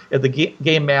future if the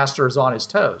game master is on his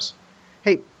toes.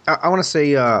 Hey, I want to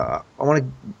say, I want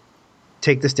to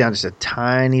take this down just a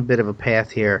tiny bit of a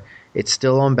path here. It's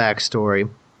still on backstory.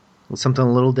 It's something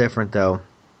a little different, though.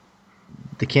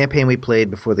 The campaign we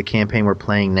played before the campaign we're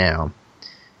playing now,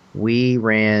 we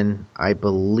ran, I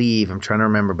believe, I'm trying to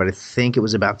remember, but I think it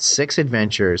was about 6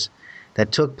 adventures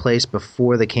that took place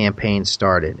before the campaign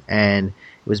started. And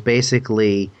it was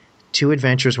basically 2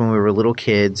 adventures when we were little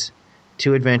kids,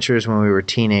 2 adventures when we were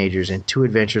teenagers, and 2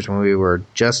 adventures when we were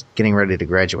just getting ready to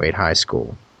graduate high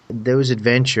school. Those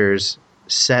adventures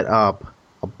set up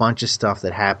a bunch of stuff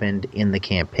that happened in the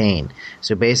campaign.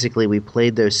 So basically we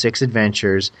played those 6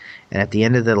 adventures, and at the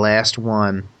end of the last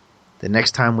one, the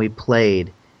next time we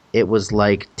played, it was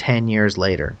like 10 years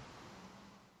later.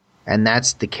 And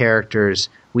that's the characters.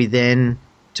 We then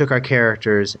took our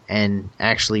characters and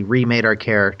actually remade our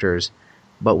characters,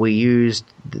 but we used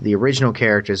the original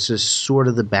characters as sort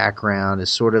of the background,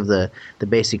 as sort of the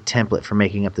basic template for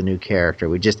making up the new character.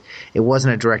 It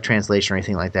wasn't a direct translation or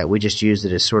anything like that. We just used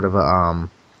it as sort of a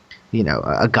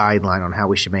guideline on how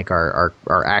we should make our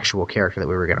actual character that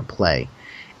we were going to play.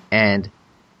 And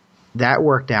that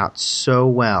worked out so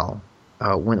well.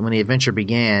 When the adventure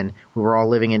began, we were all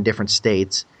living in different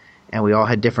states, and we all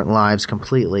had different lives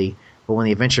completely. But when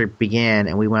the adventure began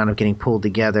and we wound up getting pulled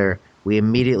together, we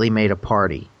immediately made a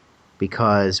party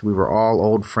because we were all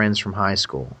old friends from high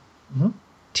school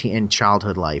in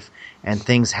childhood life. And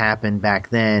things happened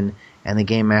back then, and the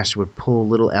Game Master would pull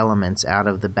little elements out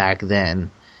of the back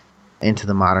then into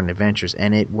the modern adventures.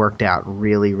 And it worked out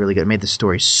really, really good. It made the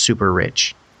story super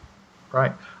rich.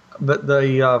 Right. But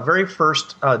the very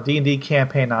first D&D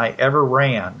campaign I ever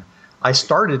ran, I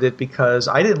started it because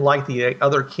I didn't like the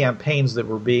other campaigns that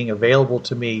were being available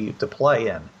to me to play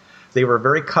in. They were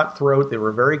very cutthroat, they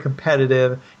were very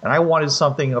competitive, and I wanted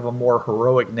something of a more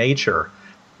heroic nature.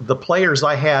 The players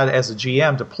I had as a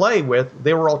GM to play with,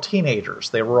 they were all teenagers.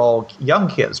 They were all young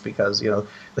kids because,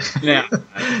 Yeah.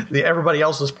 everybody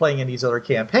else was playing in these other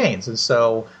campaigns. And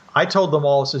so I told them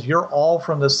all, you're all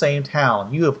from the same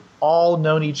town. You have all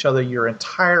known each other your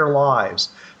entire lives.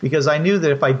 Because I knew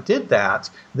that if I did that,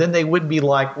 then they wouldn't be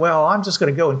like, well, I'm just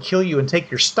going to go and kill you and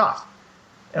take your stuff.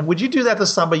 And would you do that to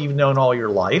somebody you've known all your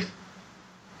life?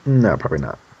 No, probably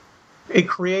not. It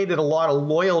created a lot of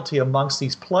loyalty amongst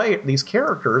these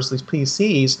characters, these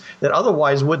PCs, that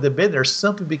otherwise wouldn't have been there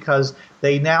simply because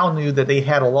they now knew that they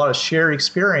had a lot of shared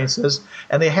experiences,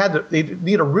 and they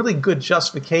need a really good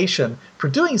justification for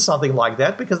doing something like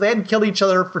that because they hadn't killed each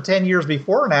other for 10 years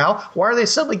before now. Why are they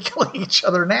suddenly killing each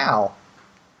other now?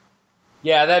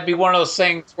 Yeah, that'd be one of those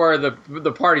things where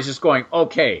the party's just going,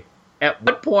 okay, at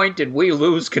what point did we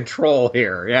lose control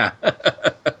here? Yeah.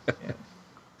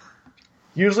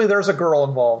 Usually there's a girl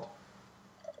involved.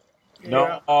 No.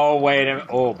 Yeah. Oh, wait a minute.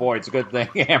 Oh, boy, it's a good thing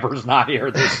Amber's not here.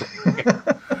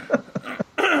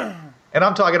 And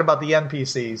I'm talking about the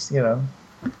NPCs,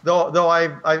 Though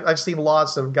I've seen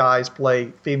lots of guys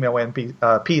play female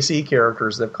PC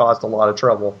characters that have caused a lot of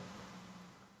trouble.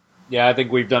 Yeah, I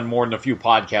think we've done more than a few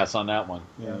podcasts on that one.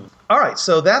 Yeah. All right,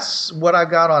 so that's what I've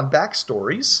got on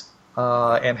backstories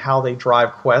and how they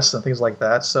drive quests and things like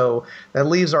that. So that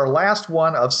leaves our last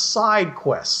one of side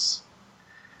quests.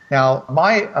 Now,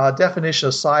 my definition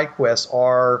of side quests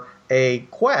are a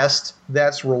quest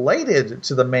that's related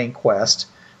to the main quest,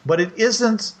 but it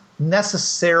isn't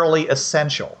necessarily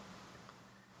essential.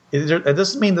 It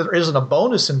doesn't mean that there isn't a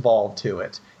bonus involved to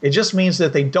it. It just means that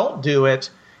if they don't do it,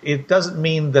 it doesn't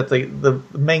mean that the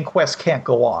main quest can't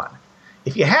go on.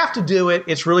 If you have to do it,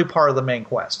 it's really part of the main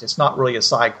quest. It's not really a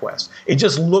side quest. It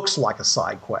just looks like a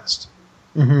side quest.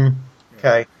 Mm-hmm.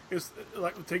 Okay? It's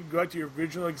like, go back to your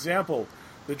original example.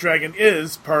 The dragon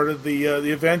is part of the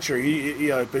adventure,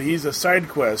 but he's a side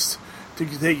quest to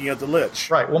taking out the Lich.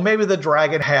 Right. Well, maybe the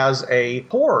dragon has a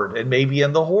horde, and maybe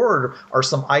in the horde are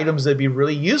some items that'd be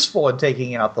really useful in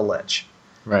taking out the Lich.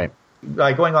 Right.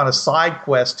 By going on a side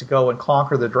quest to go and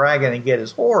conquer the dragon and get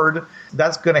his horde,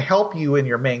 that's going to help you in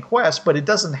your main quest, but it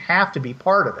doesn't have to be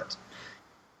part of it.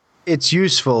 It's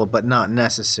useful, but not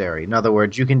necessary. In other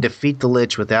words, you can defeat the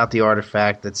Lich without the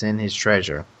artifact that's in his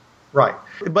treasure. Right.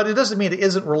 But it doesn't mean it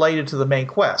isn't related to the main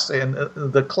quest. And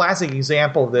the classic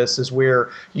example of this is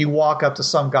where you walk up to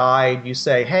some guy and you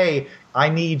say, hey, I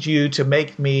need you to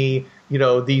make me,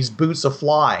 these boots of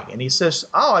flying. And he says,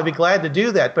 oh, I'd be glad to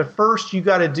do that. But first, you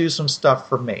got to do some stuff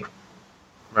for me.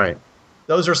 Right.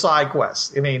 Those are side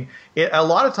quests. I mean, a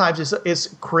lot of times it's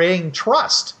creating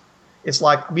trust. It's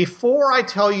like, before I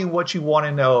tell you what you want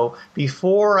to know,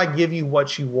 before I give you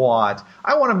what you want,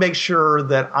 I want to make sure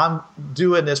that I'm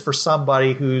doing this for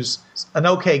somebody who's an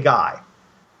okay guy.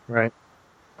 Right.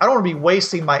 I don't want to be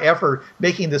wasting my effort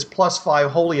making this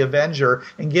 +5 Holy Avenger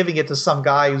and giving it to some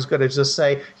guy who's going to just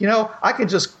say, I can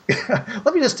just,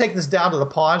 let me just take this down to the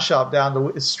pawn shop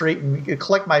down the street and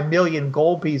collect my 1,000,000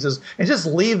 gold pieces and just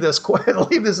leave this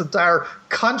entire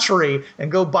country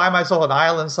and go buy myself an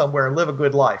island somewhere and live a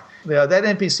good life. That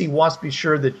NPC wants to be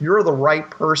sure that you're the right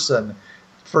person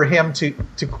for him to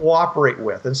cooperate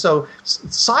with. And so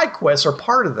side quests are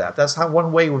part of that. That's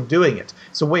one way of doing it.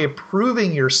 It's a way of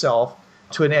proving yourself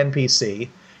to an NPC.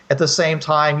 At the same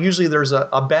time, usually there's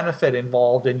a benefit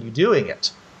involved in you doing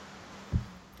it.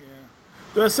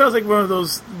 Yeah, that sounds like one of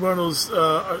those.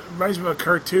 Reminds me of a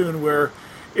cartoon where,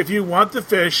 if you want the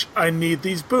fish, I need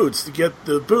these boots. To get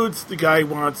the boots, the guy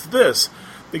wants this.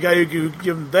 The guy who give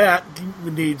him that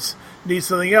needs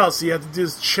something else. You have to do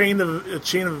this chain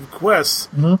of quests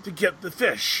to get the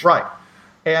fish. Right.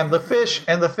 And the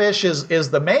fish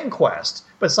is the main quest,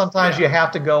 but sometimes you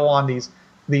have to go on these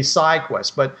side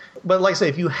quests. But like I say,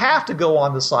 if you have to go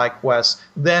on the side quests,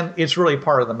 then it's really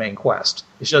part of the main quest.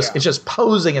 It's just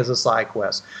posing as a side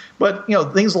quest. But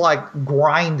things like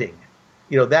grinding,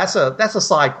 that's a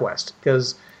side quest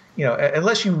because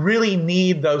unless you really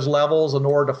need those levels in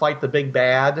order to fight the big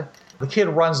bad, the kid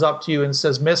runs up to you and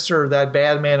says, "Mister, that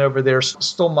bad man over there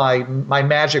stole my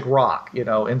magic rock,"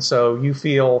 and so you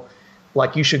feel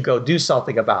like you should go do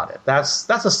something about it. That's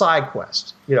a side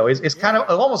quest. It's kind of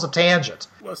almost a tangent.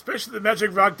 Well, especially the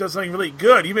magic rock does something really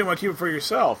good. You may want to keep it for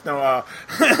yourself. No,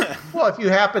 Well, if you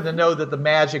happen to know that the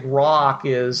magic rock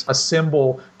is a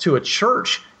symbol to a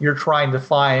church you're trying to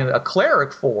find a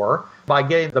cleric for, by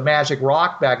getting the magic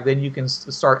rock back, then you can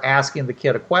start asking the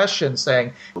kid a question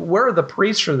saying, where are the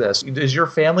priests for this? Is your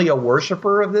family a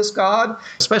worshiper of this god?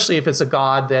 Especially if it's a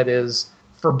god that is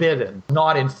forbidden,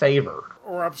 not in favor.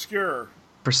 or obscure.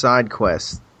 For side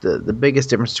quests, the biggest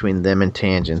difference between them and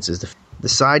tangents is the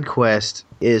side quest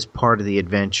is part of the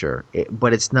adventure,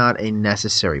 but it's not a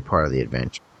necessary part of the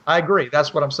adventure. I agree.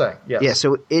 That's what I'm saying. Yes. Yeah,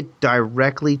 so it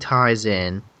directly ties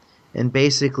in, and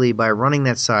basically by running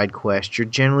that side quest, you're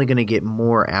generally going to get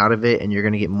more out of it, and you're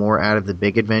going to get more out of the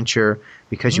big adventure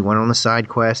because you went on the side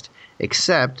quest,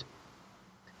 except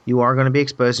you are going to be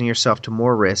exposing yourself to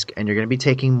more risk, and you're going to be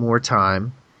taking more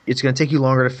time. It's going to take you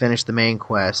longer to finish the main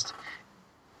quest.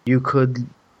 You could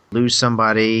lose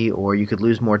somebody, or you could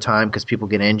lose more time because people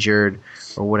get injured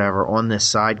or whatever on this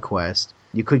side quest.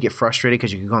 You could get frustrated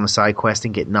because you could go on the side quest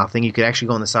and get nothing. You could actually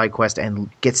go on the side quest and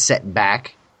get set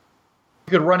back.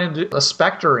 You could run into a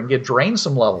specter and get drained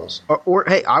some levels. Or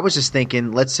hey, I was just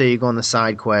thinking, let's say you go on the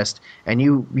side quest and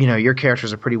you know your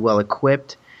characters are pretty well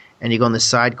equipped, and you go on the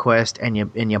side quest and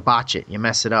you botch it, you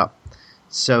mess it up,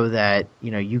 so that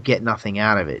you get nothing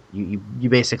out of it. You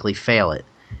basically fail it.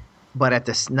 But at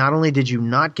this, not only did you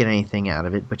not get anything out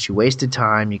of it, but you wasted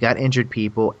time, you got injured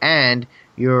people, and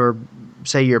your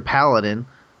paladin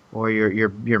or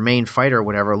your main fighter or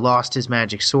whatever lost his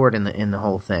magic sword in the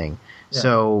whole thing. Yeah.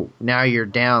 So now you're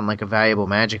down like a valuable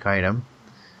magic item.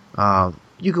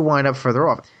 You could wind up further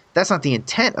off. That's not the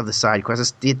intent of the side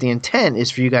quest. The intent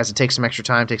is for you guys to take some extra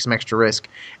time, take some extra risk,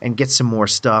 and get some more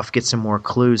stuff, get some more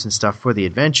clues and stuff for the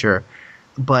adventure.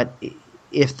 But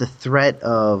if the threat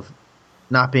of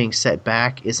not being set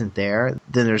back isn't there,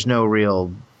 then there's no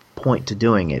real point to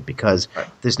doing it, because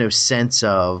there's no sense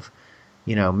of,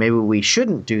 maybe we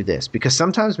shouldn't do this, because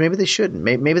sometimes maybe they shouldn't.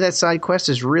 Maybe that side quest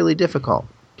is really difficult.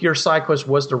 If your side quest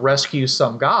was to rescue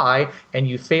some guy and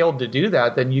you failed to do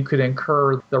that, then you could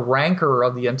incur the rancor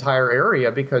of the entire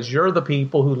area because you're the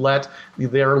people who let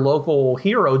their local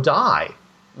hero die.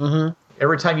 Mm-hmm.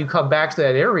 Every time you come back to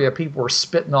that area, people are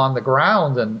spitting on the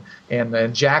ground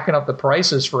and jacking up the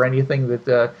prices for anything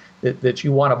that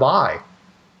you want to buy.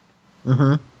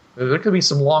 Mm-hmm. There could be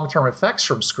some long-term effects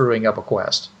from screwing up a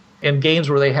quest. In games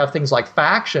where they have things like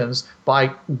factions,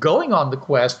 by going on the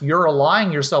quest, you're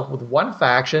allying yourself with one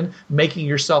faction, making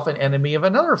yourself an enemy of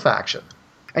another faction.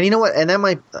 And you know what? And that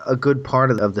might be a good part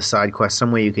of the side quest,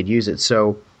 some way you could use it.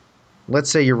 So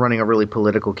let's say you're running a really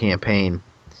political campaign.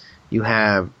 You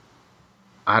have,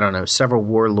 several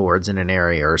warlords in an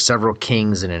area or several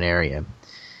kings in an area.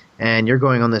 And you're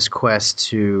going on this quest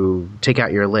to take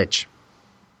out your lich.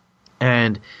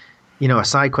 And a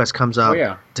side quest comes up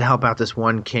to help out this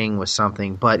one king with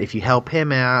something, but if you help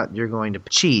him out, you're going to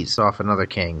cheese off another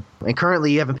king. And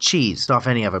currently you haven't cheesed off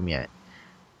any of them yet.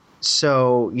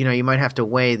 So, you might have to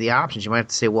weigh the options. You might have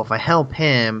to say, well, if I help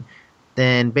him,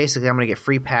 then basically I'm going to get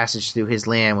free passage through his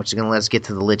land, which is going to let us get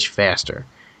to the lich faster.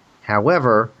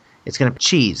 However, it's going to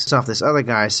cheese off this other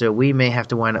guy, so we may have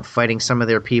to wind up fighting some of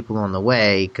their people on the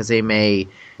way because they may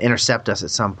intercept us at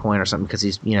some point or something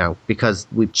because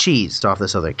we've cheesed off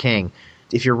this other king.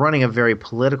 If you're running a very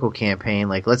political campaign,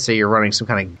 like let's say you're running some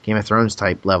kind of Game of Thrones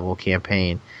type level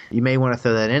campaign, you may want to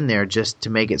throw that in there just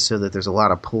to make it so that there's a lot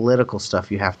of political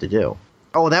stuff you have to do.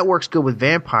 Oh, that works good with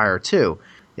vampire too.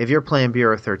 If you're playing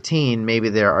Bureau 13, maybe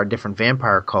there are different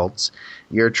vampire cults.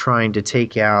 You're trying to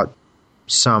take out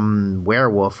some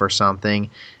werewolf or something.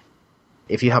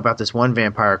 If you help out this one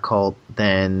vampire cult,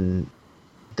 then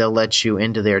they'll let you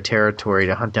into their territory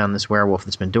to hunt down this werewolf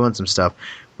that's been doing some stuff.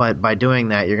 But by doing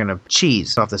that, you're going to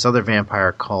cheese off this other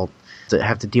vampire cult to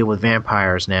have to deal with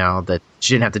vampires now that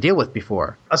you didn't have to deal with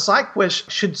before. A side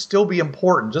quest should still be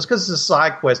important. Just because it's a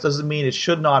side quest doesn't mean it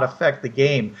should not affect the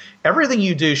game. Everything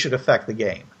you do should affect the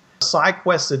game. Side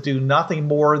quests that do nothing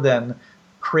more than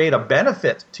create a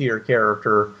benefit to your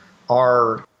character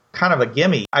are kind of a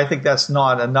gimme. I think that's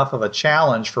not enough of a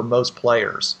challenge for most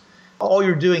players. All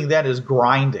you're doing then is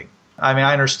grinding. I mean,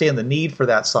 I understand the need for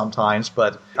that sometimes,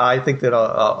 but I think that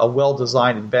a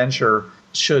well-designed adventure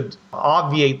should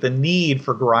obviate the need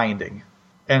for grinding.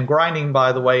 And grinding,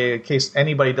 by the way, in case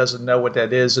anybody doesn't know what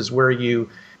that is where you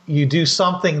do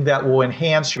something that will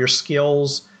enhance your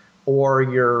skills or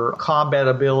your combat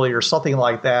ability or something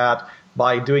like that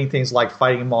by doing things like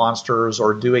fighting monsters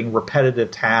or doing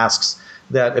repetitive tasks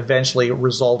that eventually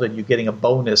result in you getting a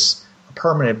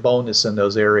permanent bonus in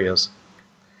those areas.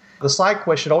 The side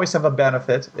quest should always have a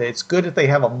benefit. It's good if they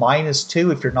have a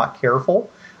 -2 if you're not careful.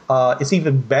 It's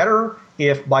even better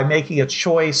if by making a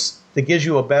choice that gives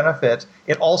you a benefit,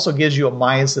 it also gives you a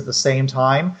minus at the same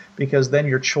time, because then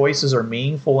your choices are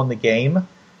meaningful in the game,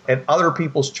 and other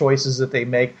people's choices that they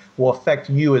make will affect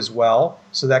you as well,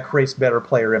 so that creates better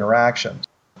player interaction.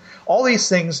 All these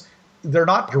things, they're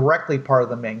not directly part of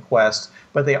the main quest,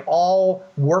 but they all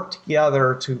work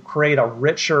together to create a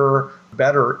richer,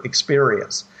 better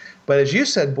experience. But as you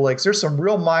said, Blix, there's some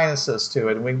real minuses to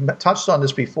it, and we touched on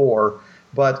this before,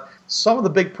 but some of the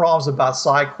big problems about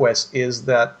side quests is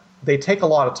that they take a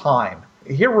lot of time.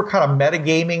 Here we're kind of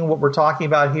metagaming what we're talking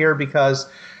about here, because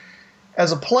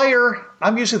as a player,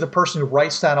 I'm usually the person who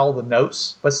writes down all the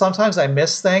notes, but sometimes I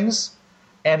miss things,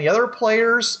 and the other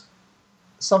players,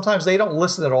 sometimes they don't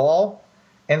listen at all.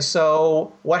 And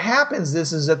so what happens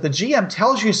is that the GM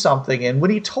tells you something, and when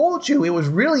he told you it was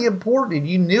really important, and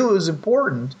you knew it was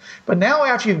important, but now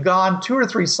after you've gone 2 or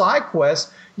 3 side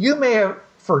quests, you may have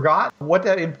forgotten what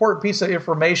that important piece of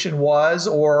information was,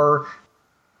 or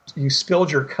you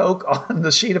spilled your Coke on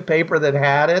the sheet of paper that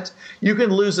had it. You can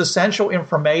lose essential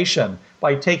information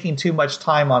by taking too much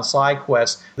time on side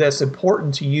quests that's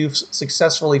important to you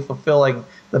successfully fulfilling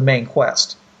the main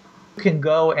quest. You can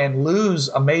go and lose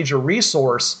a major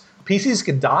resource. PCs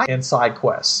can die in side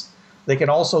quests. They can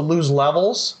also lose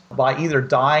levels by either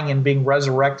dying and being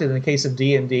resurrected in the case of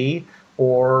D&D,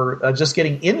 or just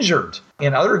getting injured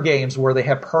in other games where they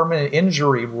have permanent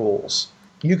injury rules.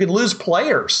 You can lose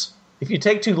players. If you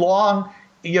take too long,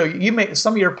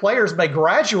 some of your players may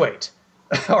graduate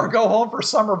or go home for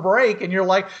summer break, and you're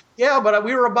like, yeah, but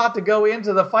we were about to go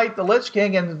into the fight the Lich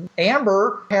King, and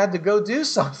Amber had to go do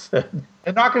something.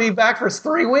 They're not going to be back for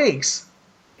 3 weeks.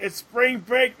 It's spring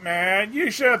break, man.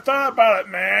 You should have thought about it,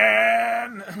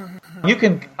 man. You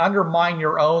can undermine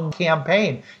your own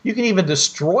campaign. You can even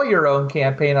destroy your own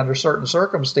campaign under certain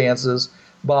circumstances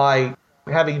by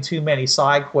having too many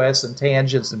side quests and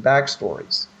tangents and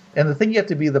backstories. And the thing you have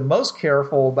to be the most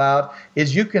careful about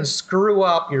is you can screw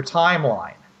up your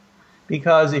timeline.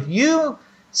 Because if you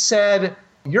said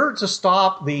you're to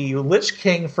stop the Lich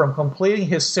King from completing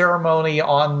his ceremony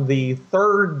on the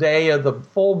 3rd day of the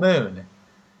full moon,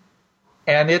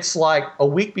 and it's like a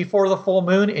week before the full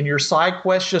moon, and your side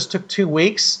quest just took 2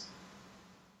 weeks,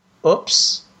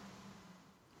 oops.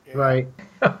 Right.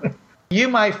 You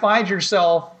might find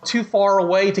yourself too far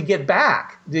away to get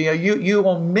back. You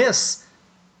will miss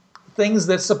things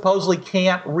that supposedly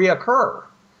can't reoccur.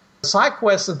 Side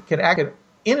quests can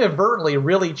inadvertently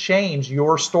really change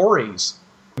your stories.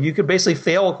 You could basically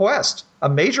fail a quest, a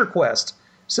major quest,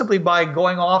 simply by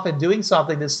going off and doing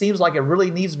something that seems like it really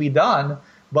needs to be done,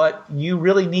 but you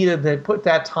really needed to put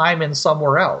that time in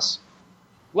somewhere else.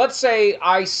 Let's say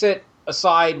I sit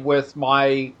aside with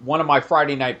one of my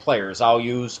Friday night players. I'll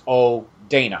use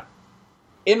Dana.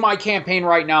 In my campaign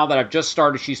right now that I've just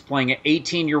started, she's playing an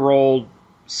 18-year-old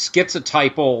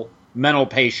schizotypal mental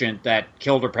patient that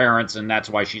killed her parents, and that's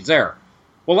why she's there.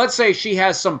 Well, let's say she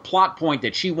has some plot point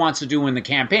that she wants to do in the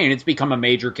campaign. It's become a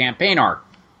major campaign arc.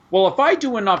 Well, if I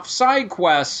do enough side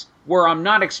quests where I'm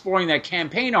not exploring that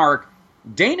campaign arc,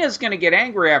 Dana's going to get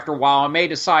angry after a while and may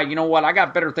decide, you know what, I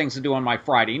got better things to do on my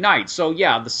Friday night. So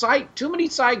yeah, too many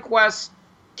side quests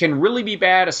can really be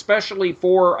bad, especially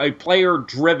for a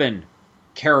player-driven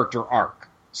character arc.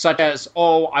 Such as,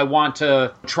 I want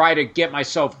to try to get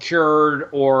myself cured,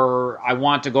 or I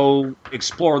want to go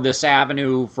explore this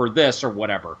avenue for this or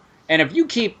whatever. And if you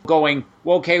keep going,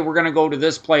 well, okay, we're going to go to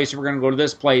this place, we're going to go to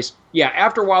this place, yeah,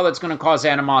 after a while that's going to cause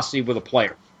animosity with a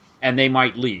player, and they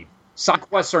might leave. Side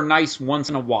quests are nice once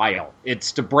in a while.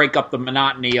 It's to break up the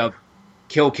monotony of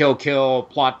kill, kill, kill,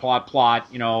 plot, plot, plot,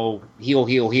 heal,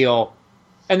 heal, heal.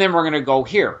 And then we're going to go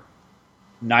here.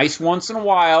 Nice once in a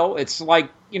while. It's like,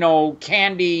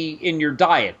 candy in your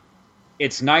diet.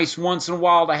 It's nice once in a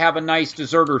while to have a nice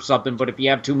dessert or something, but if you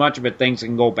have too much of it, things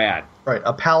can go bad. Right,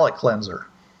 a palate cleanser.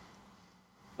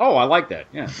 Oh, I like that.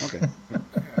 Yeah, okay.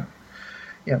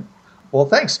 Yeah. Well,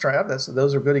 thanks, Trav.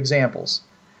 Those are good examples.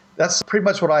 That's pretty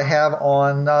much what I have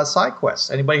on side quests.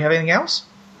 Anybody have anything else?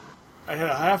 I had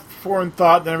a half-formed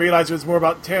thought, then I realized it was more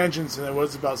about tangents than it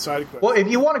was about side quests. Well, if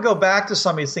you want to go back to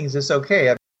some of these things, it's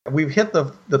okay. We've hit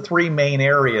the 3 main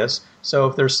areas, so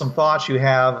if there's some thoughts you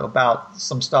have about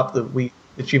some stuff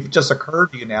that you've just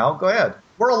occurred to you now, go ahead.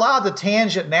 We're allowed to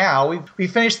tangent now. We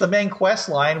finished the main quest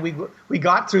line. We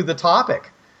got through the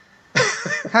topic.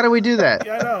 How do we do that?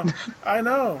 Yeah, I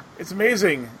know. It's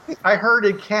amazing. I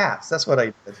herded cats. That's what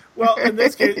I did. Well, in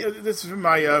this case, this is from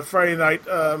my Friday night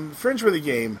Fringeworthy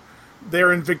game.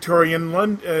 They're in Victorian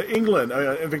England,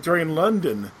 in Victorian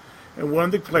London, and one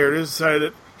of the players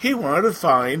decided he wanted to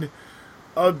find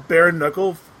a bare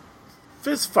knuckle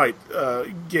fist fight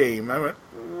game. I went,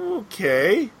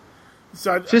 okay.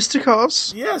 So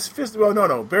Fisticuffs? yes, well,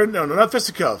 no, not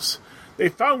fisticuffs. They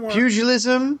found one.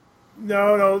 Pugilism?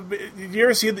 No. Did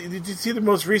you see the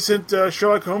most recent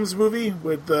Sherlock Holmes movie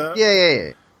with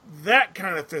Yeah. that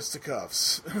kind of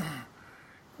fisticuffs?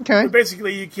 Okay. But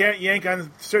basically, you can't yank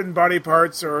on certain body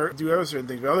parts or do other certain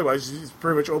things. But otherwise, it's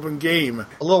pretty much open game.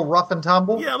 A little rough and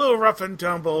tumble? Yeah, a little rough and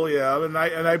tumble. Yeah, and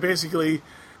I basically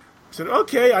said,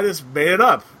 okay, I just made it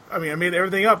up. I mean, I made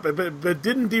everything up, but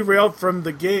didn't derail from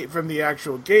the game, from the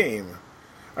actual game.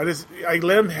 I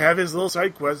let him have his little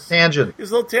side quest, Tangent.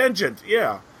 his little tangent.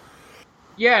 Yeah.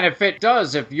 Yeah, and if it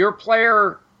does, if your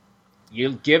player,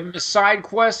 you give him a side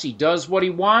quest, he does what he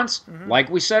wants, like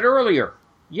we said earlier,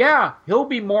 yeah, he'll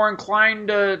be more inclined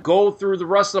to go through the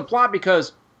rest of the plot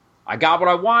because I got what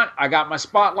I want, I got my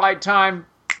spotlight time,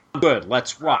 good,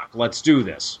 let's rock, let's do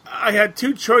this. I had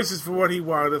two choices for what he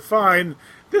wanted to find.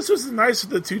 This was the nice of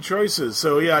the two choices,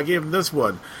 so yeah, I gave him this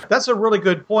one. That's a really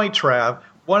good point, Trav.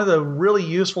 One of the really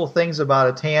useful things about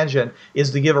a tangent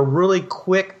is to give a really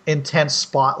quick, intense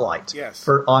spotlight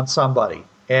on somebody,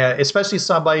 especially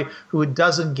somebody who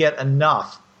doesn't get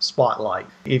enough spotlight.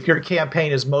 If your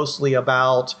campaign is mostly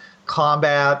about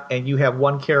combat and you have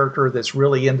one character that's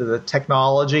really into the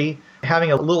technology,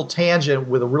 having a little tangent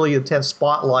with a really intense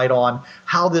spotlight on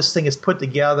how this thing is put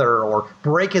together or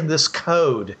breaking this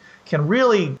code can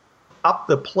really up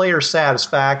the player's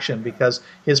satisfaction because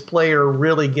his player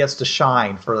really gets to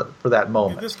shine for that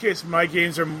moment. In this case, my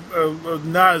games are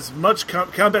not as much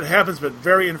combat happens, but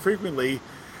very infrequently.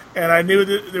 And I knew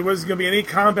that there wasn't going to be any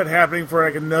combat happening for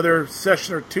like another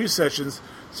session or two sessions.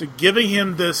 So giving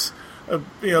him this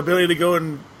ability to go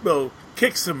and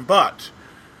kick some butt,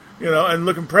 and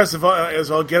look impressive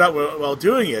as I'll get out while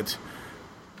doing it.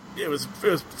 It was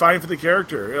fine for the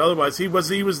character. Otherwise, he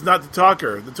was not the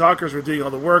talker. The talkers were doing all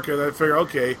the work, and I figured,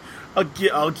 okay,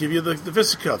 I'll give you the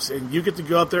fisticuffs, and you get to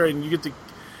go out there and you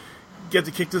get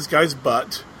to kick this guy's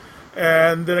butt.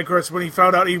 And then, of course, when he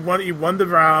found out he won the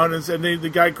round, and the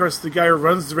guy who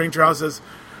runs the ring trial says,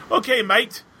 "Okay,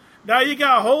 mate, now you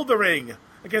gotta hold the ring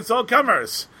against all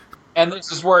comers." And this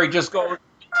is where he just goes,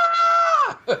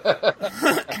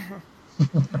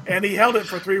 And he held it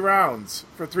for 3 rounds,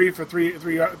 for three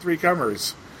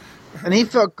comers. And he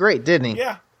felt great, didn't he?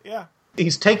 Yeah.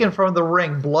 He's taken from the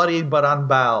ring, bloodied but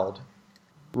unbowed.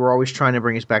 We're always trying to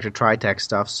bring us back to Tritech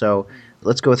stuff, so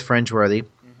let's go with Fringeworthy.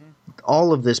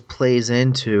 All of this plays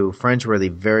into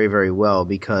Fringeworthy very, very well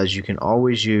because you can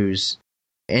always use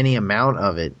any amount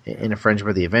of it in a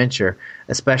Fringeworthy adventure,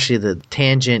 especially the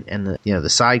tangent and the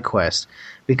side quest,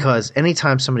 because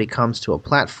anytime somebody comes to a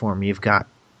platform, you've got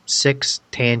 6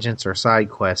 tangents or side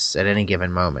quests at any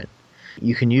given moment.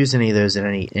 You can use any of those at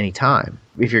any time.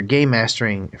 If you're game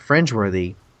mastering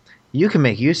Fringeworthy, you can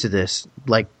make use of this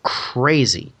like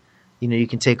crazy. You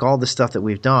can take all the stuff that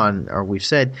we've done or we've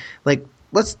said, like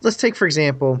let's take for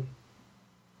example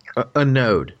a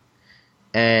node,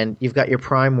 and you've got your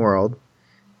prime world,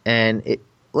 and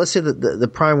let's say that the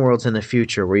prime world's in the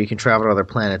future where you can travel to other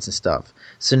planets and stuff.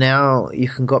 So now you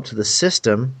can go up to the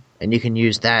system and you can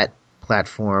use that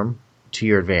platform to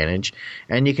your advantage,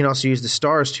 and you can also use the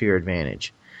stars to your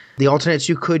advantage. The alternates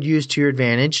you could use to your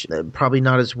advantage, probably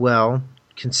not as well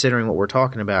considering what we're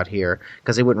talking about here,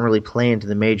 because they wouldn't really play into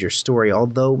the major story,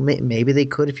 although maybe they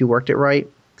could if you worked it right.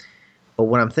 But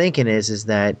what I'm thinking is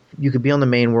that you could be on the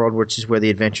main world, which is where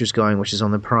the adventure's going, which is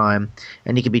on the prime,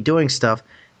 and you could be doing stuff,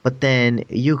 but then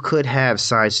you could have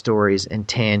side stories and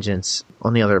tangents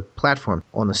on the other platform,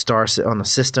 on the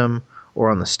system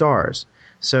or on the stars.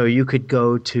 So you could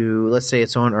go to, let's say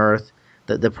it's on Earth,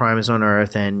 the prime is on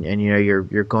Earth, and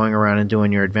you're going around and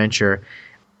doing your adventure.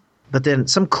 But then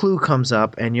some clue comes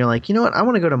up, and you're like, you know what? I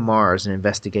want to go to Mars and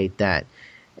investigate that.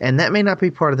 And that may not be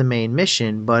part of the main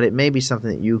mission, but it may be something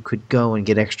that you could go and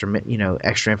get extra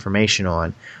information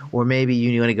on. Or maybe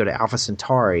you want to go to Alpha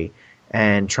Centauri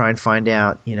and try and find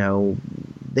out,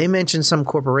 they mentioned some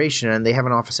corporation and they have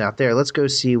an office out there. Let's go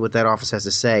see what that office has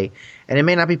to say. And it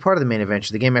may not be part of the main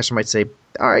adventure. The Game Master might say,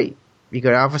 all right, you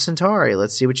go to Alpha Centauri.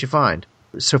 Let's see what you find.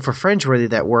 So for Fringeworthy,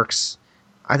 that works.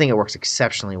 I think it works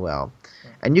exceptionally well.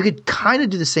 And you could kind of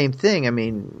do the same thing. I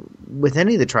mean, with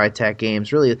any of the Tritech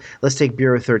games, really. Let's take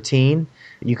Bureau 13.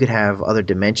 You could have other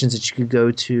dimensions that you could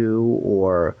go to,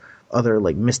 or other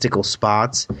like mystical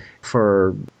spots.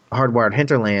 For Hardwired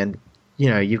Hinterland,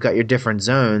 you've got your different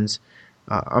zones.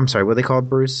 I'm sorry, what are they called,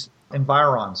 Bruce?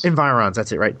 Environs. Environs,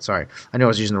 that's it, right? Sorry. I know I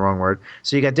was using the wrong word.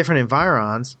 So you got different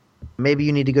environs. Maybe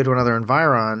you need to go to another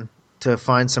environ to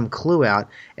find some clue out.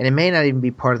 And it may not even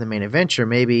be part of the main adventure.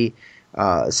 Maybe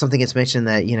something gets mentioned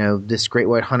that, this great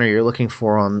white hunter you're looking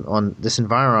for on this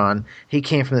Environ, he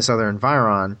came from this other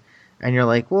Environ, and you're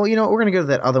like, well, we're going to go to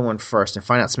that other one first and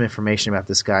find out some information about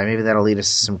this guy. Maybe that'll lead us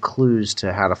to some clues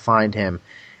to how to find him.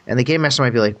 And the game master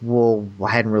might be like, well, I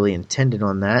hadn't really intended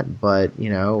on that, but,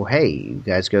 hey, you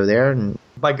guys go there. And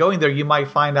by going there, you might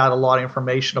find out a lot of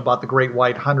information about the great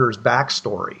white hunter's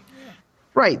backstory.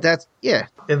 Right, yeah.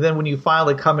 And then when you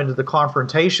finally come into the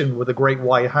confrontation with the great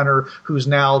white hunter, who's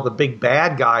now the big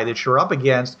bad guy that you're up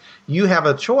against, you have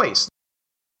a choice.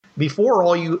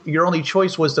 Before, your only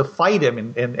choice was to fight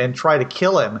him and try to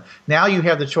kill him. Now you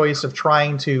have the choice of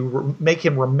trying to make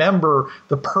him remember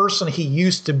the person he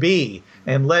used to be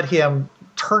and let him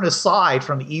turn aside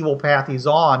from the evil path he's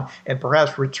on and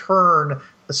perhaps turn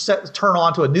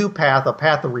onto a new path, a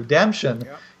path of redemption.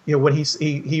 Yeah. When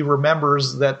he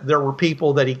remembers that there were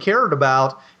people that he cared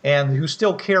about and who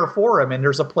still care for him, and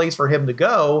there's a place for him to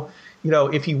go,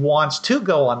 if he wants to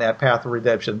go on that path of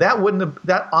redemption.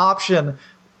 That option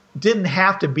didn't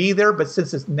have to be there, but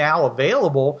since it's now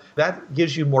available, that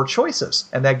gives you more choices,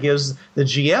 and that gives the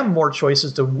GM more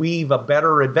choices to weave a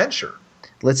better adventure.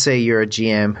 Let's say you're a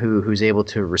GM who's able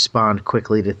to respond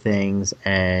quickly to things,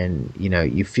 and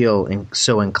you feel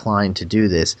so inclined to do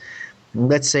this.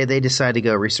 Let's say they decide to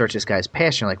go research this guy's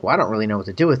past. You're like, well, I don't really know what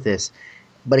to do with this,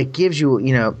 but it gives you,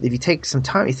 if you take some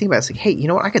time, you think about it, it's like, hey, you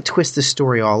know what? I could twist this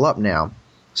story all up now.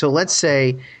 So let's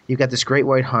say you've got this great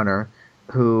white hunter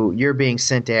who you're being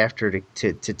sent after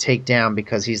to take down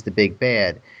because he's the big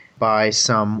bad by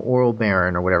some oil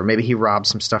baron or whatever. Maybe he robbed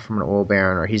some stuff from an oil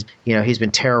baron, or he's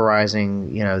been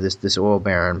terrorizing this oil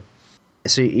baron.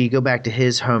 So you go back to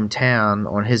his hometown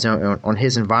on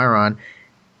his Environ,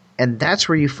 and that's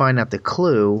where you find out the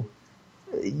clue.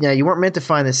 Now, you weren't meant to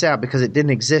find this out because it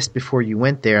didn't exist before you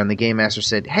went there, and the game master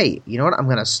said, "Hey, you know what? I'm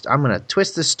gonna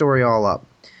twist this story all up."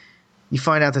 You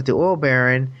find out that the oil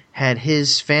baron had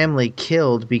his family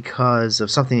killed because of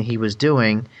something he was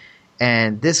doing,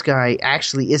 and this guy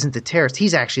actually isn't the terrorist.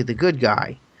 He's actually the good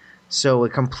guy. So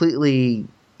it completely,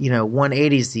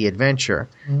 180s the adventure.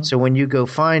 Mm-hmm. So when you go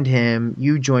find him,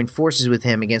 you join forces with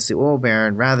him against the oil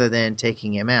baron rather than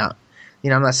taking him out.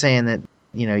 I'm not saying that,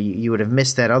 you would have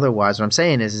missed that otherwise. What I'm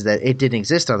saying is that it didn't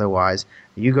exist otherwise.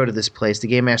 You go to this place, the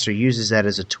game master uses that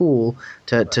as a tool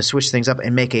to switch things up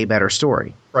and make a better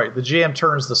story. Right. The GM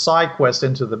turns the side quest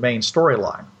into the main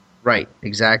storyline. Right,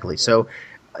 exactly. So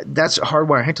that's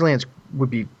Hardwire. Hinterlands would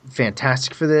be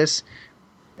fantastic for this.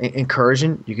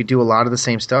 Incursion, you could do a lot of the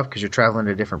same stuff because you're traveling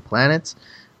to different planets.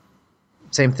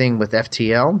 Same thing with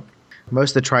FTL.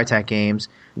 Most of the TriTac games,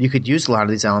 you could use a lot of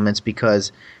these elements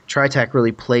because TriTac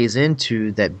really plays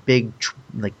into that big,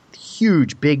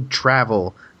 huge, big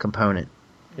travel component.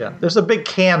 Yeah, there's a big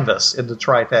canvas in the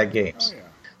TriTac games. Oh, yeah.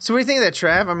 So what do you think of that,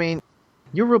 Trav? I mean,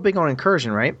 you're real big on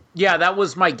Incursion, right? Yeah, that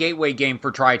was my gateway game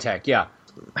for TriTac, yeah.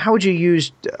 How would you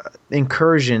use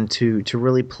Incursion to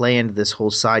really play into this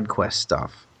whole side quest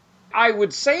stuff? I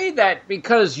would say that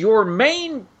because your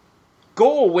main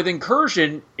goal with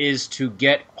Incursion is to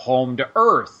get home to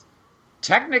Earth.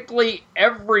 Technically,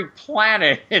 every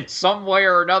planet in some way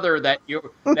or another that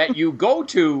you go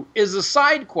to is a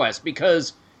side quest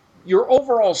because your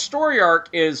overall story arc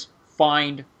is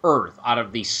find Earth out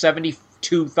of the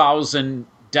 72,000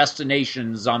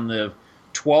 destinations on the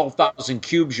 12,000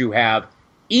 cubes you have.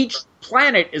 Each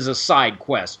planet is a side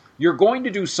quest. You're going to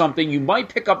do something. You might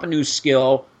pick up a new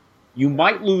skill. You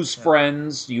might lose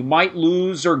friends. You might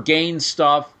lose or gain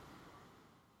stuff.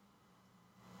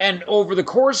 And over the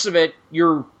course of it,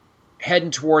 you're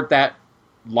heading toward that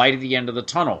light at the end of the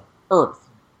tunnel, Earth.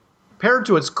 Paired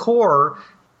to its core,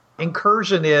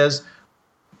 Incursion is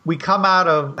we come out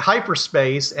of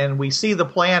hyperspace and we see the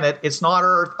planet. It's not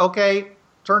Earth. Okay,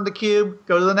 turn the cube,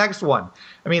 go to the next one.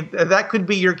 I mean, that could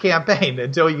be your campaign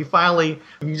until you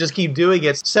just keep doing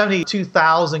it.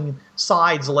 72,000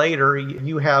 sides later,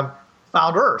 you have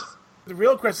found Earth. The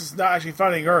real quest is not actually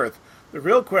finding Earth. The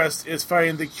real quest is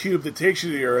finding the cube that takes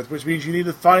you to the Earth, which means you need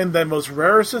to find the most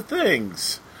rarest of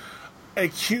things, a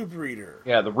cube reader.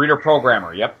 Yeah, the reader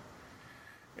programmer, yep.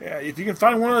 Yeah, if you can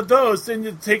find one of those, then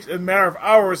it takes a matter of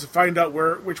hours to find out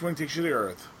which one takes you to the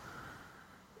Earth.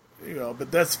 But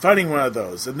that's finding one of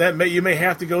those, and you may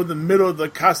have to go in the middle of the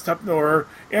Kastapnor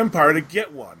Empire to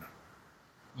get one.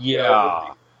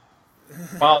 Yeah.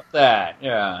 About that,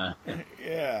 yeah.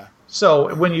 Yeah.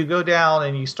 So when you go down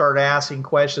and you start asking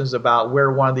questions about where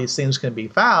one of these things can be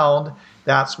found,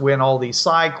 that's when all these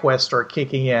side quests start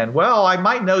kicking in. Well, I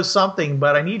might know something,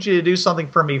 but I need you to do something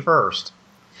for me first.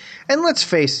 And let's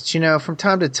face it, from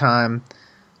time to time,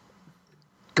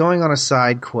 going on a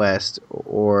side quest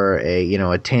or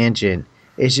a tangent,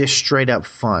 is just straight up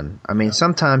fun. I mean,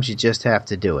 sometimes you just have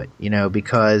to do it,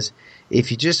 because if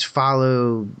you just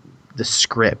follow the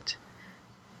script,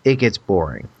 it gets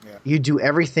boring. Yeah. You do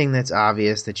everything that's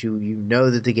obvious that you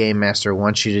know that the game master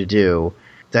wants you to do.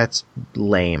 That's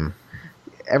lame.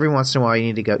 Every once in a while you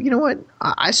need to go, you know what?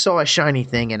 I saw a shiny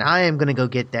thing and I am going to go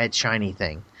get that shiny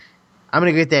thing. I'm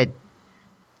going to get that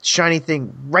shiny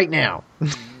thing right now.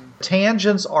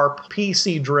 Tangents are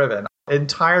PC driven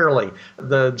entirely.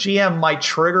 The GM might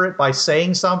trigger it by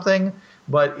saying something,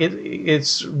 but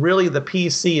it's really the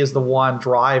PC is the one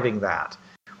driving that.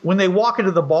 When they walk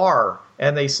into the bar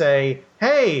and they say,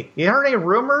 hey, you heard any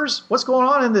rumors? What's going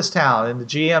on in this town? And the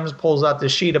GM pulls out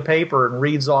this sheet of paper and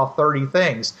reads off 30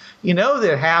 things. You know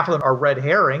that half of them are red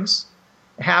herrings.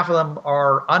 Half of them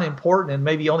are unimportant, and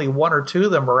maybe only one or two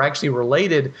of them are actually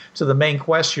related to the main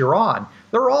quest you're on.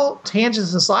 They're all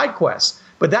tangents and side quests,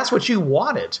 but that's what you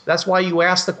wanted. That's why you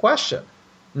asked the question.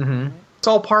 Mm-hmm. It's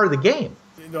all part of the game.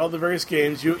 In all the various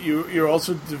games, you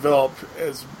also develop,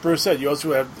 as Bruce said, you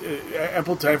also have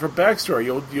ample time for backstory.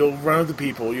 You'll run into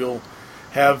people. You'll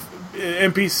have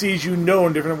NPCs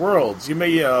in different worlds. You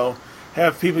may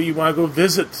have people you want to go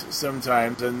visit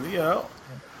sometimes, and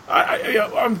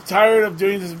I'm tired of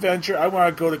doing this adventure. I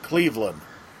want to go to Cleveland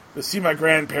to see my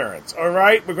grandparents. All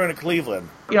right, we're going to Cleveland.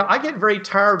 I get very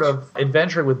tired of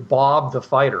adventuring with Bob the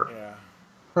Fighter. Yeah.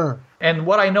 Huh. And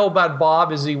what I know about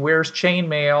Bob is he wears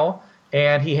chainmail,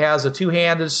 and he has a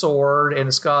two-handed sword, and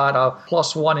it's got a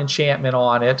 +1 enchantment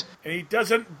on it. And he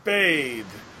doesn't bathe.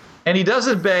 And he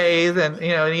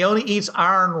he only eats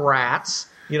iron rats,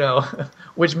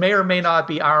 which may or may not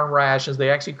be iron rations. They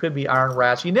actually could be iron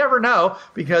rats. You never know,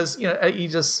 because he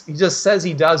just says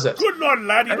he does it. Good Lord,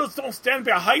 lad, you just don't stand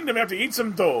behind him after he eats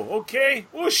them, though. Okay,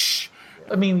 whoosh.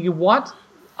 I mean, you want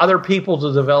other people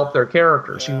to develop their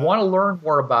characters. Yeah. You want to learn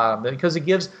more about them because it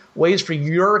gives ways for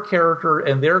your character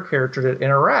and their character to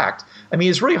interact. I mean,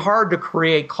 it's really hard to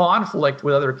create conflict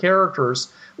with other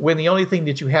characters when the only thing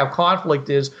that you have conflict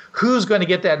is who's going to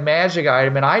get that magic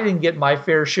item, and I didn't get my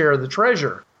fair share of the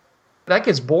treasure. That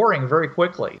gets boring very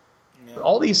quickly. Yeah.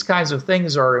 All these kinds of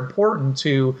things are important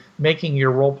to making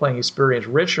your role-playing experience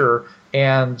richer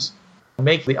and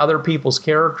make the other people's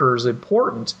characters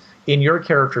important in your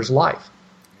character's life.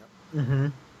 Mm-hmm.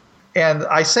 And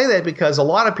I say that because a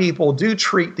lot of people do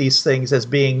treat these things as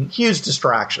being huge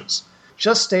distractions.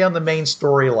 Just stay on the main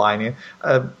storyline.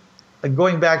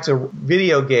 Going back to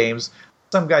video games,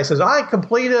 some guy says, I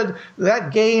completed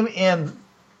that game in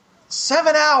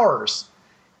 7 hours.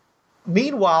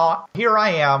 Meanwhile, here I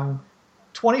am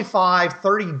 25,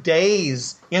 30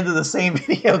 days into the same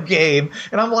video game.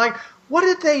 And I'm like, what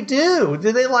did they do?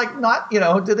 Did they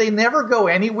did they never go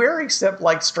anywhere except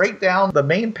straight down the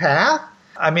main path?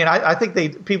 I mean, I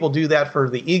think people do that for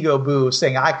the ego boo of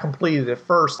saying, I completed it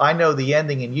first. I know the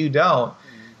ending and you don't.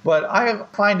 But I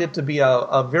find it to be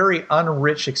a very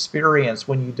unrich experience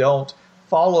when you don't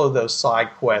follow those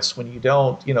side quests, when you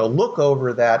don't, look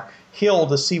over that hill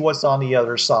to see what's on the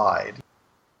other side.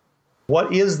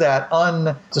 What is that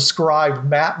undescribed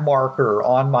map marker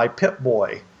on my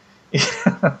Pip-Boy?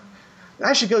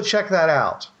 I should go check that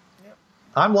out. Yep.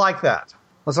 I'm like that.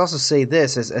 Let's also say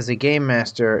this, as a game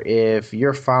master, if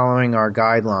you're following our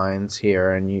guidelines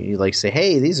here and you say,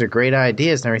 hey, these are great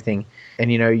ideas and everything,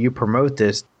 and you promote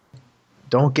this,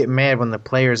 don't get mad when the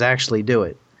players actually do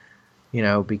it.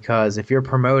 Because if you're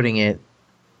promoting it,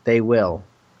 they will.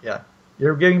 Yeah,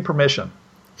 you're giving permission.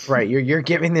 Right, you're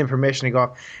giving them permission to go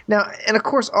off. Now, and of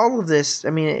course, all of this,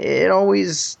 I mean, it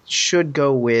always should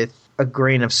go with a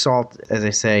grain of salt, as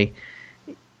I say.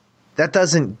 That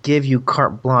doesn't give you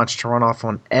carte blanche to run off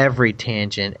on every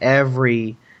tangent,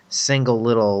 every single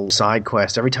little side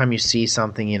quest. Every time you see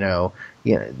something, oh,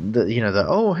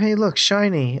 hey, look,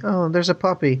 shiny. Oh, there's a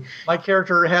puppy. My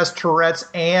character has Tourette's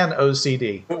and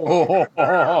OCD.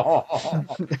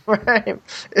 Right.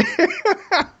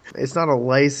 It's not a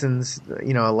license,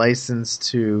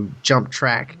 to jump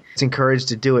track. It's encouraged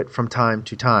to do it from time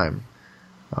to time.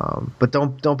 But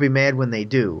don't be mad when they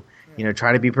do.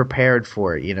 Try to be prepared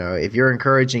for it. If you're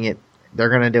encouraging it, they're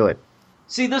going to do it.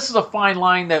 See, this is a fine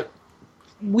line that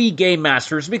we game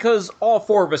masters, because all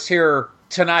four of us here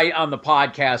tonight on the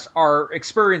podcast are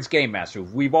experienced game masters.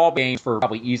 We've all been games for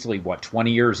probably easily,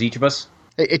 20 years each of us?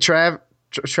 Hey, Trav,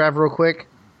 real quick.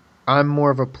 I'm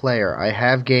more of a player. I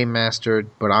have game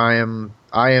mastered, but I am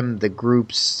the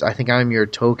group's. I think I'm your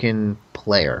token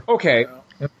player. Okay.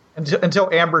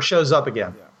 Until Amber shows up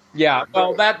again. Yeah,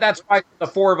 well, that's why the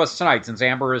four of us tonight, since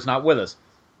Amber is not with us.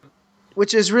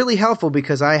 Which is really helpful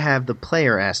because I have the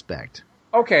player aspect.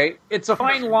 Okay, it's a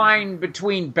fine line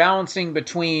between balancing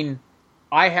between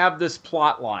I have this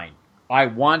plot line, I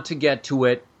want to get to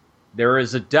it. There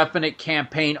is a definite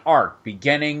campaign arc,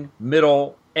 beginning,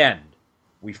 middle, end.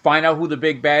 We find out who the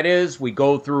big bad is. We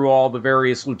go through all the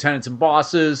various lieutenants and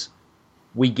bosses.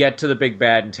 We get to the big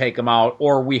bad and take him out.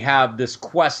 Or we have this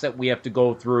quest that we have to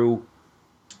go through,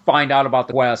 find out about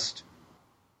the quest,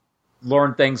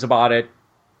 learn things about it,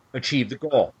 achieve the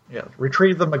goal. Yeah,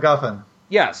 retrieve the MacGuffin.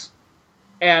 Yes.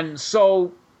 And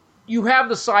so you have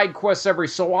the side quests every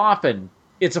so often.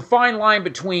 It's a fine line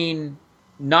between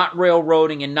not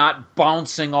railroading and not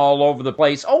bouncing all over the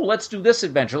place. Oh, let's do this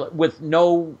adventure with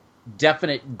no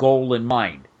definite goal in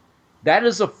mind. That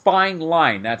is a fine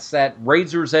line. That's that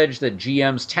razor's edge that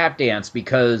GMs tap dance,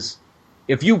 because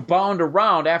if you bound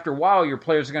around, after a while, your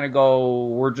players are going to go,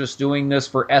 we're just doing this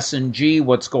for S&G.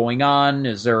 What's going on?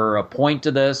 Is there a point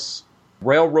to this?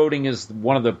 Railroading is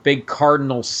one of the big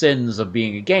cardinal sins of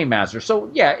being a game master. So,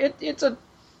 yeah, it's a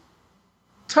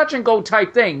touch-and-go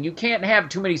type thing. You can't have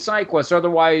too many side quests,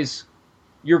 otherwise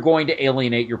you're going to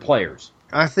alienate your players.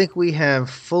 I think we have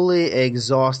fully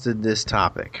exhausted this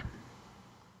topic.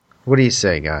 What do you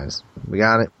say, guys? We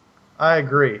got it? I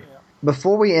agree.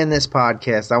 Before we end this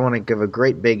podcast, I want to give a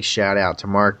great big shout-out to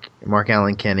Mark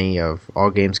Allen Kenny of All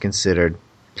Games Considered.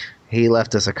 He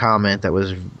left us a comment that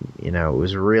was, it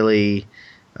was really,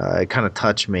 it kind of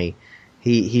touched me.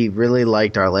 He really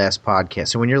liked our last podcast.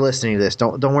 So when you're listening to this,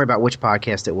 don't worry about which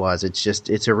podcast it was.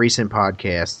 It's a recent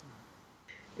podcast.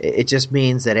 It just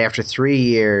means that after 3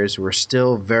 years, we're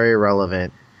still very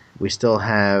relevant. We still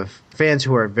have fans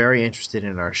who are very interested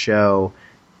in our show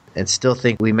and still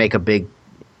think we make a big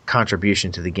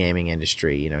contribution to the gaming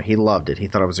industry. He loved it. He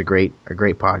thought it was a great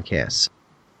podcast.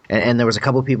 And there was a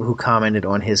couple of people who commented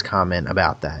on his comment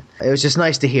about that. It was just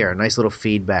nice to hear, a nice little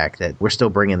feedback that we're still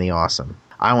bringing the awesome.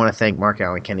 I want to thank Mark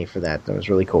Allen Kenny for that. That was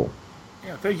really cool.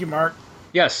 Yeah, thank you, Mark.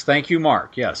 Yes, thank you,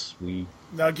 Mark. Yes,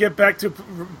 Now get back to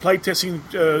playtesting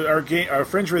our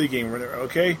Fringeworthy game,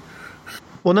 okay?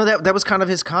 Well, no, that was kind of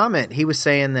his comment. He was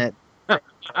saying that...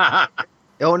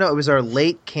 Oh, no, it was our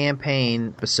late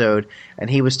campaign episode, and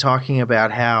he was talking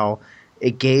about how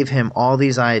it gave him all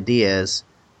these ideas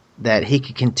that he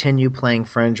could continue playing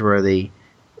Fringeworthy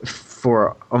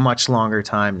for a much longer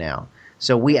time now.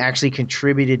 So we actually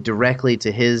contributed directly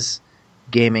to his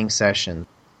gaming session.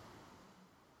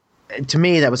 To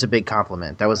me, that was a big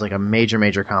compliment. That was like a major,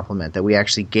 major compliment that we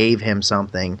actually gave him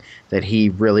something that he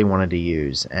really wanted to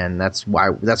use, and that's why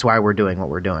we're doing what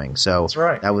we're doing. So that's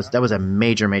right. That was a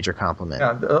major, major compliment.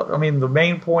 Yeah, I mean, the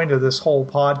main point of this whole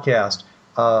podcast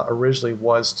originally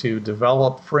was to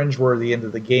develop Fringeworthy into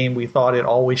the game we thought it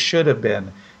always should have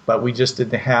been, but we just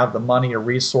didn't have the money or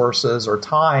resources or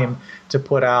time to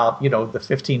put out, the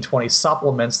 15, 20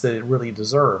 supplements that it really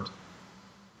deserved.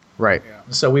 Right. Yeah.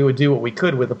 So we would do what we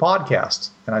could with the podcast,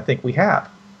 and I think we have.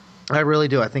 I really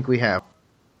do. I think we have.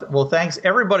 Well, thanks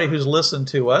everybody who's listened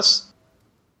to us.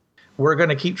 We're going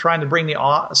to keep trying to bring the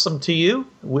awesome to you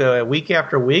week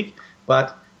after week,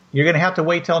 but you're going to have to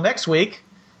wait till next week.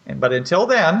 But until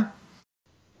then,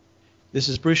 this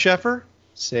is Bruce Sheffer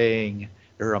saying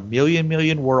there are a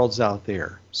million worlds out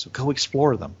there, so go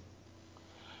explore them.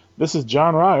 This is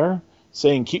John Ryer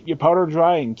saying keep your powder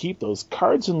dry and keep those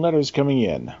cards and letters coming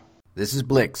in. This is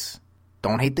Blix.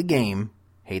 Don't hate the game,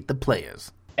 hate the players.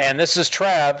 And this is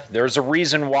Trav. There's a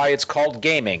reason why it's called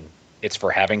gaming. It's for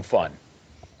having fun.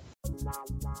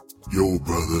 Yo,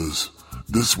 brothers,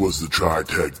 this was the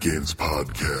TriTech Games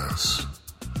Podcast.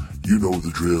 You know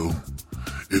the drill.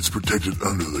 It's protected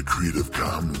under the Creative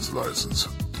Commons License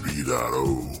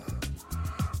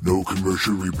 3.0. No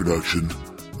commercial reproduction,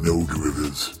 no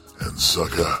derivatives, and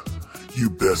sucker, you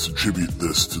best attribute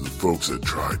this to the folks at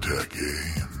TriTech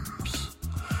Games.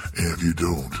 And if you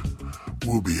don't,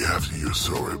 we'll be after your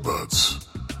sorry butts,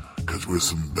 'cause we're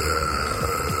some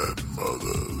bad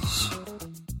mothers.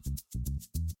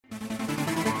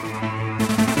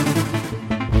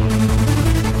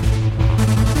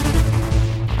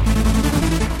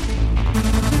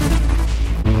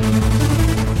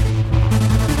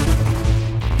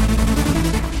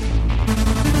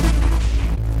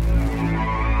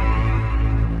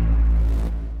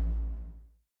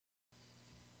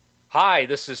 Hi,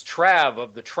 this is Trav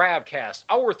of the Travcast,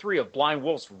 Hour 3 of Blind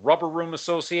Wolf's Rubber Room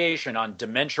Association on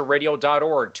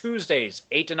DementiaRadio.org, Tuesdays,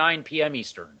 8 to 9 p.m.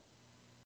 Eastern.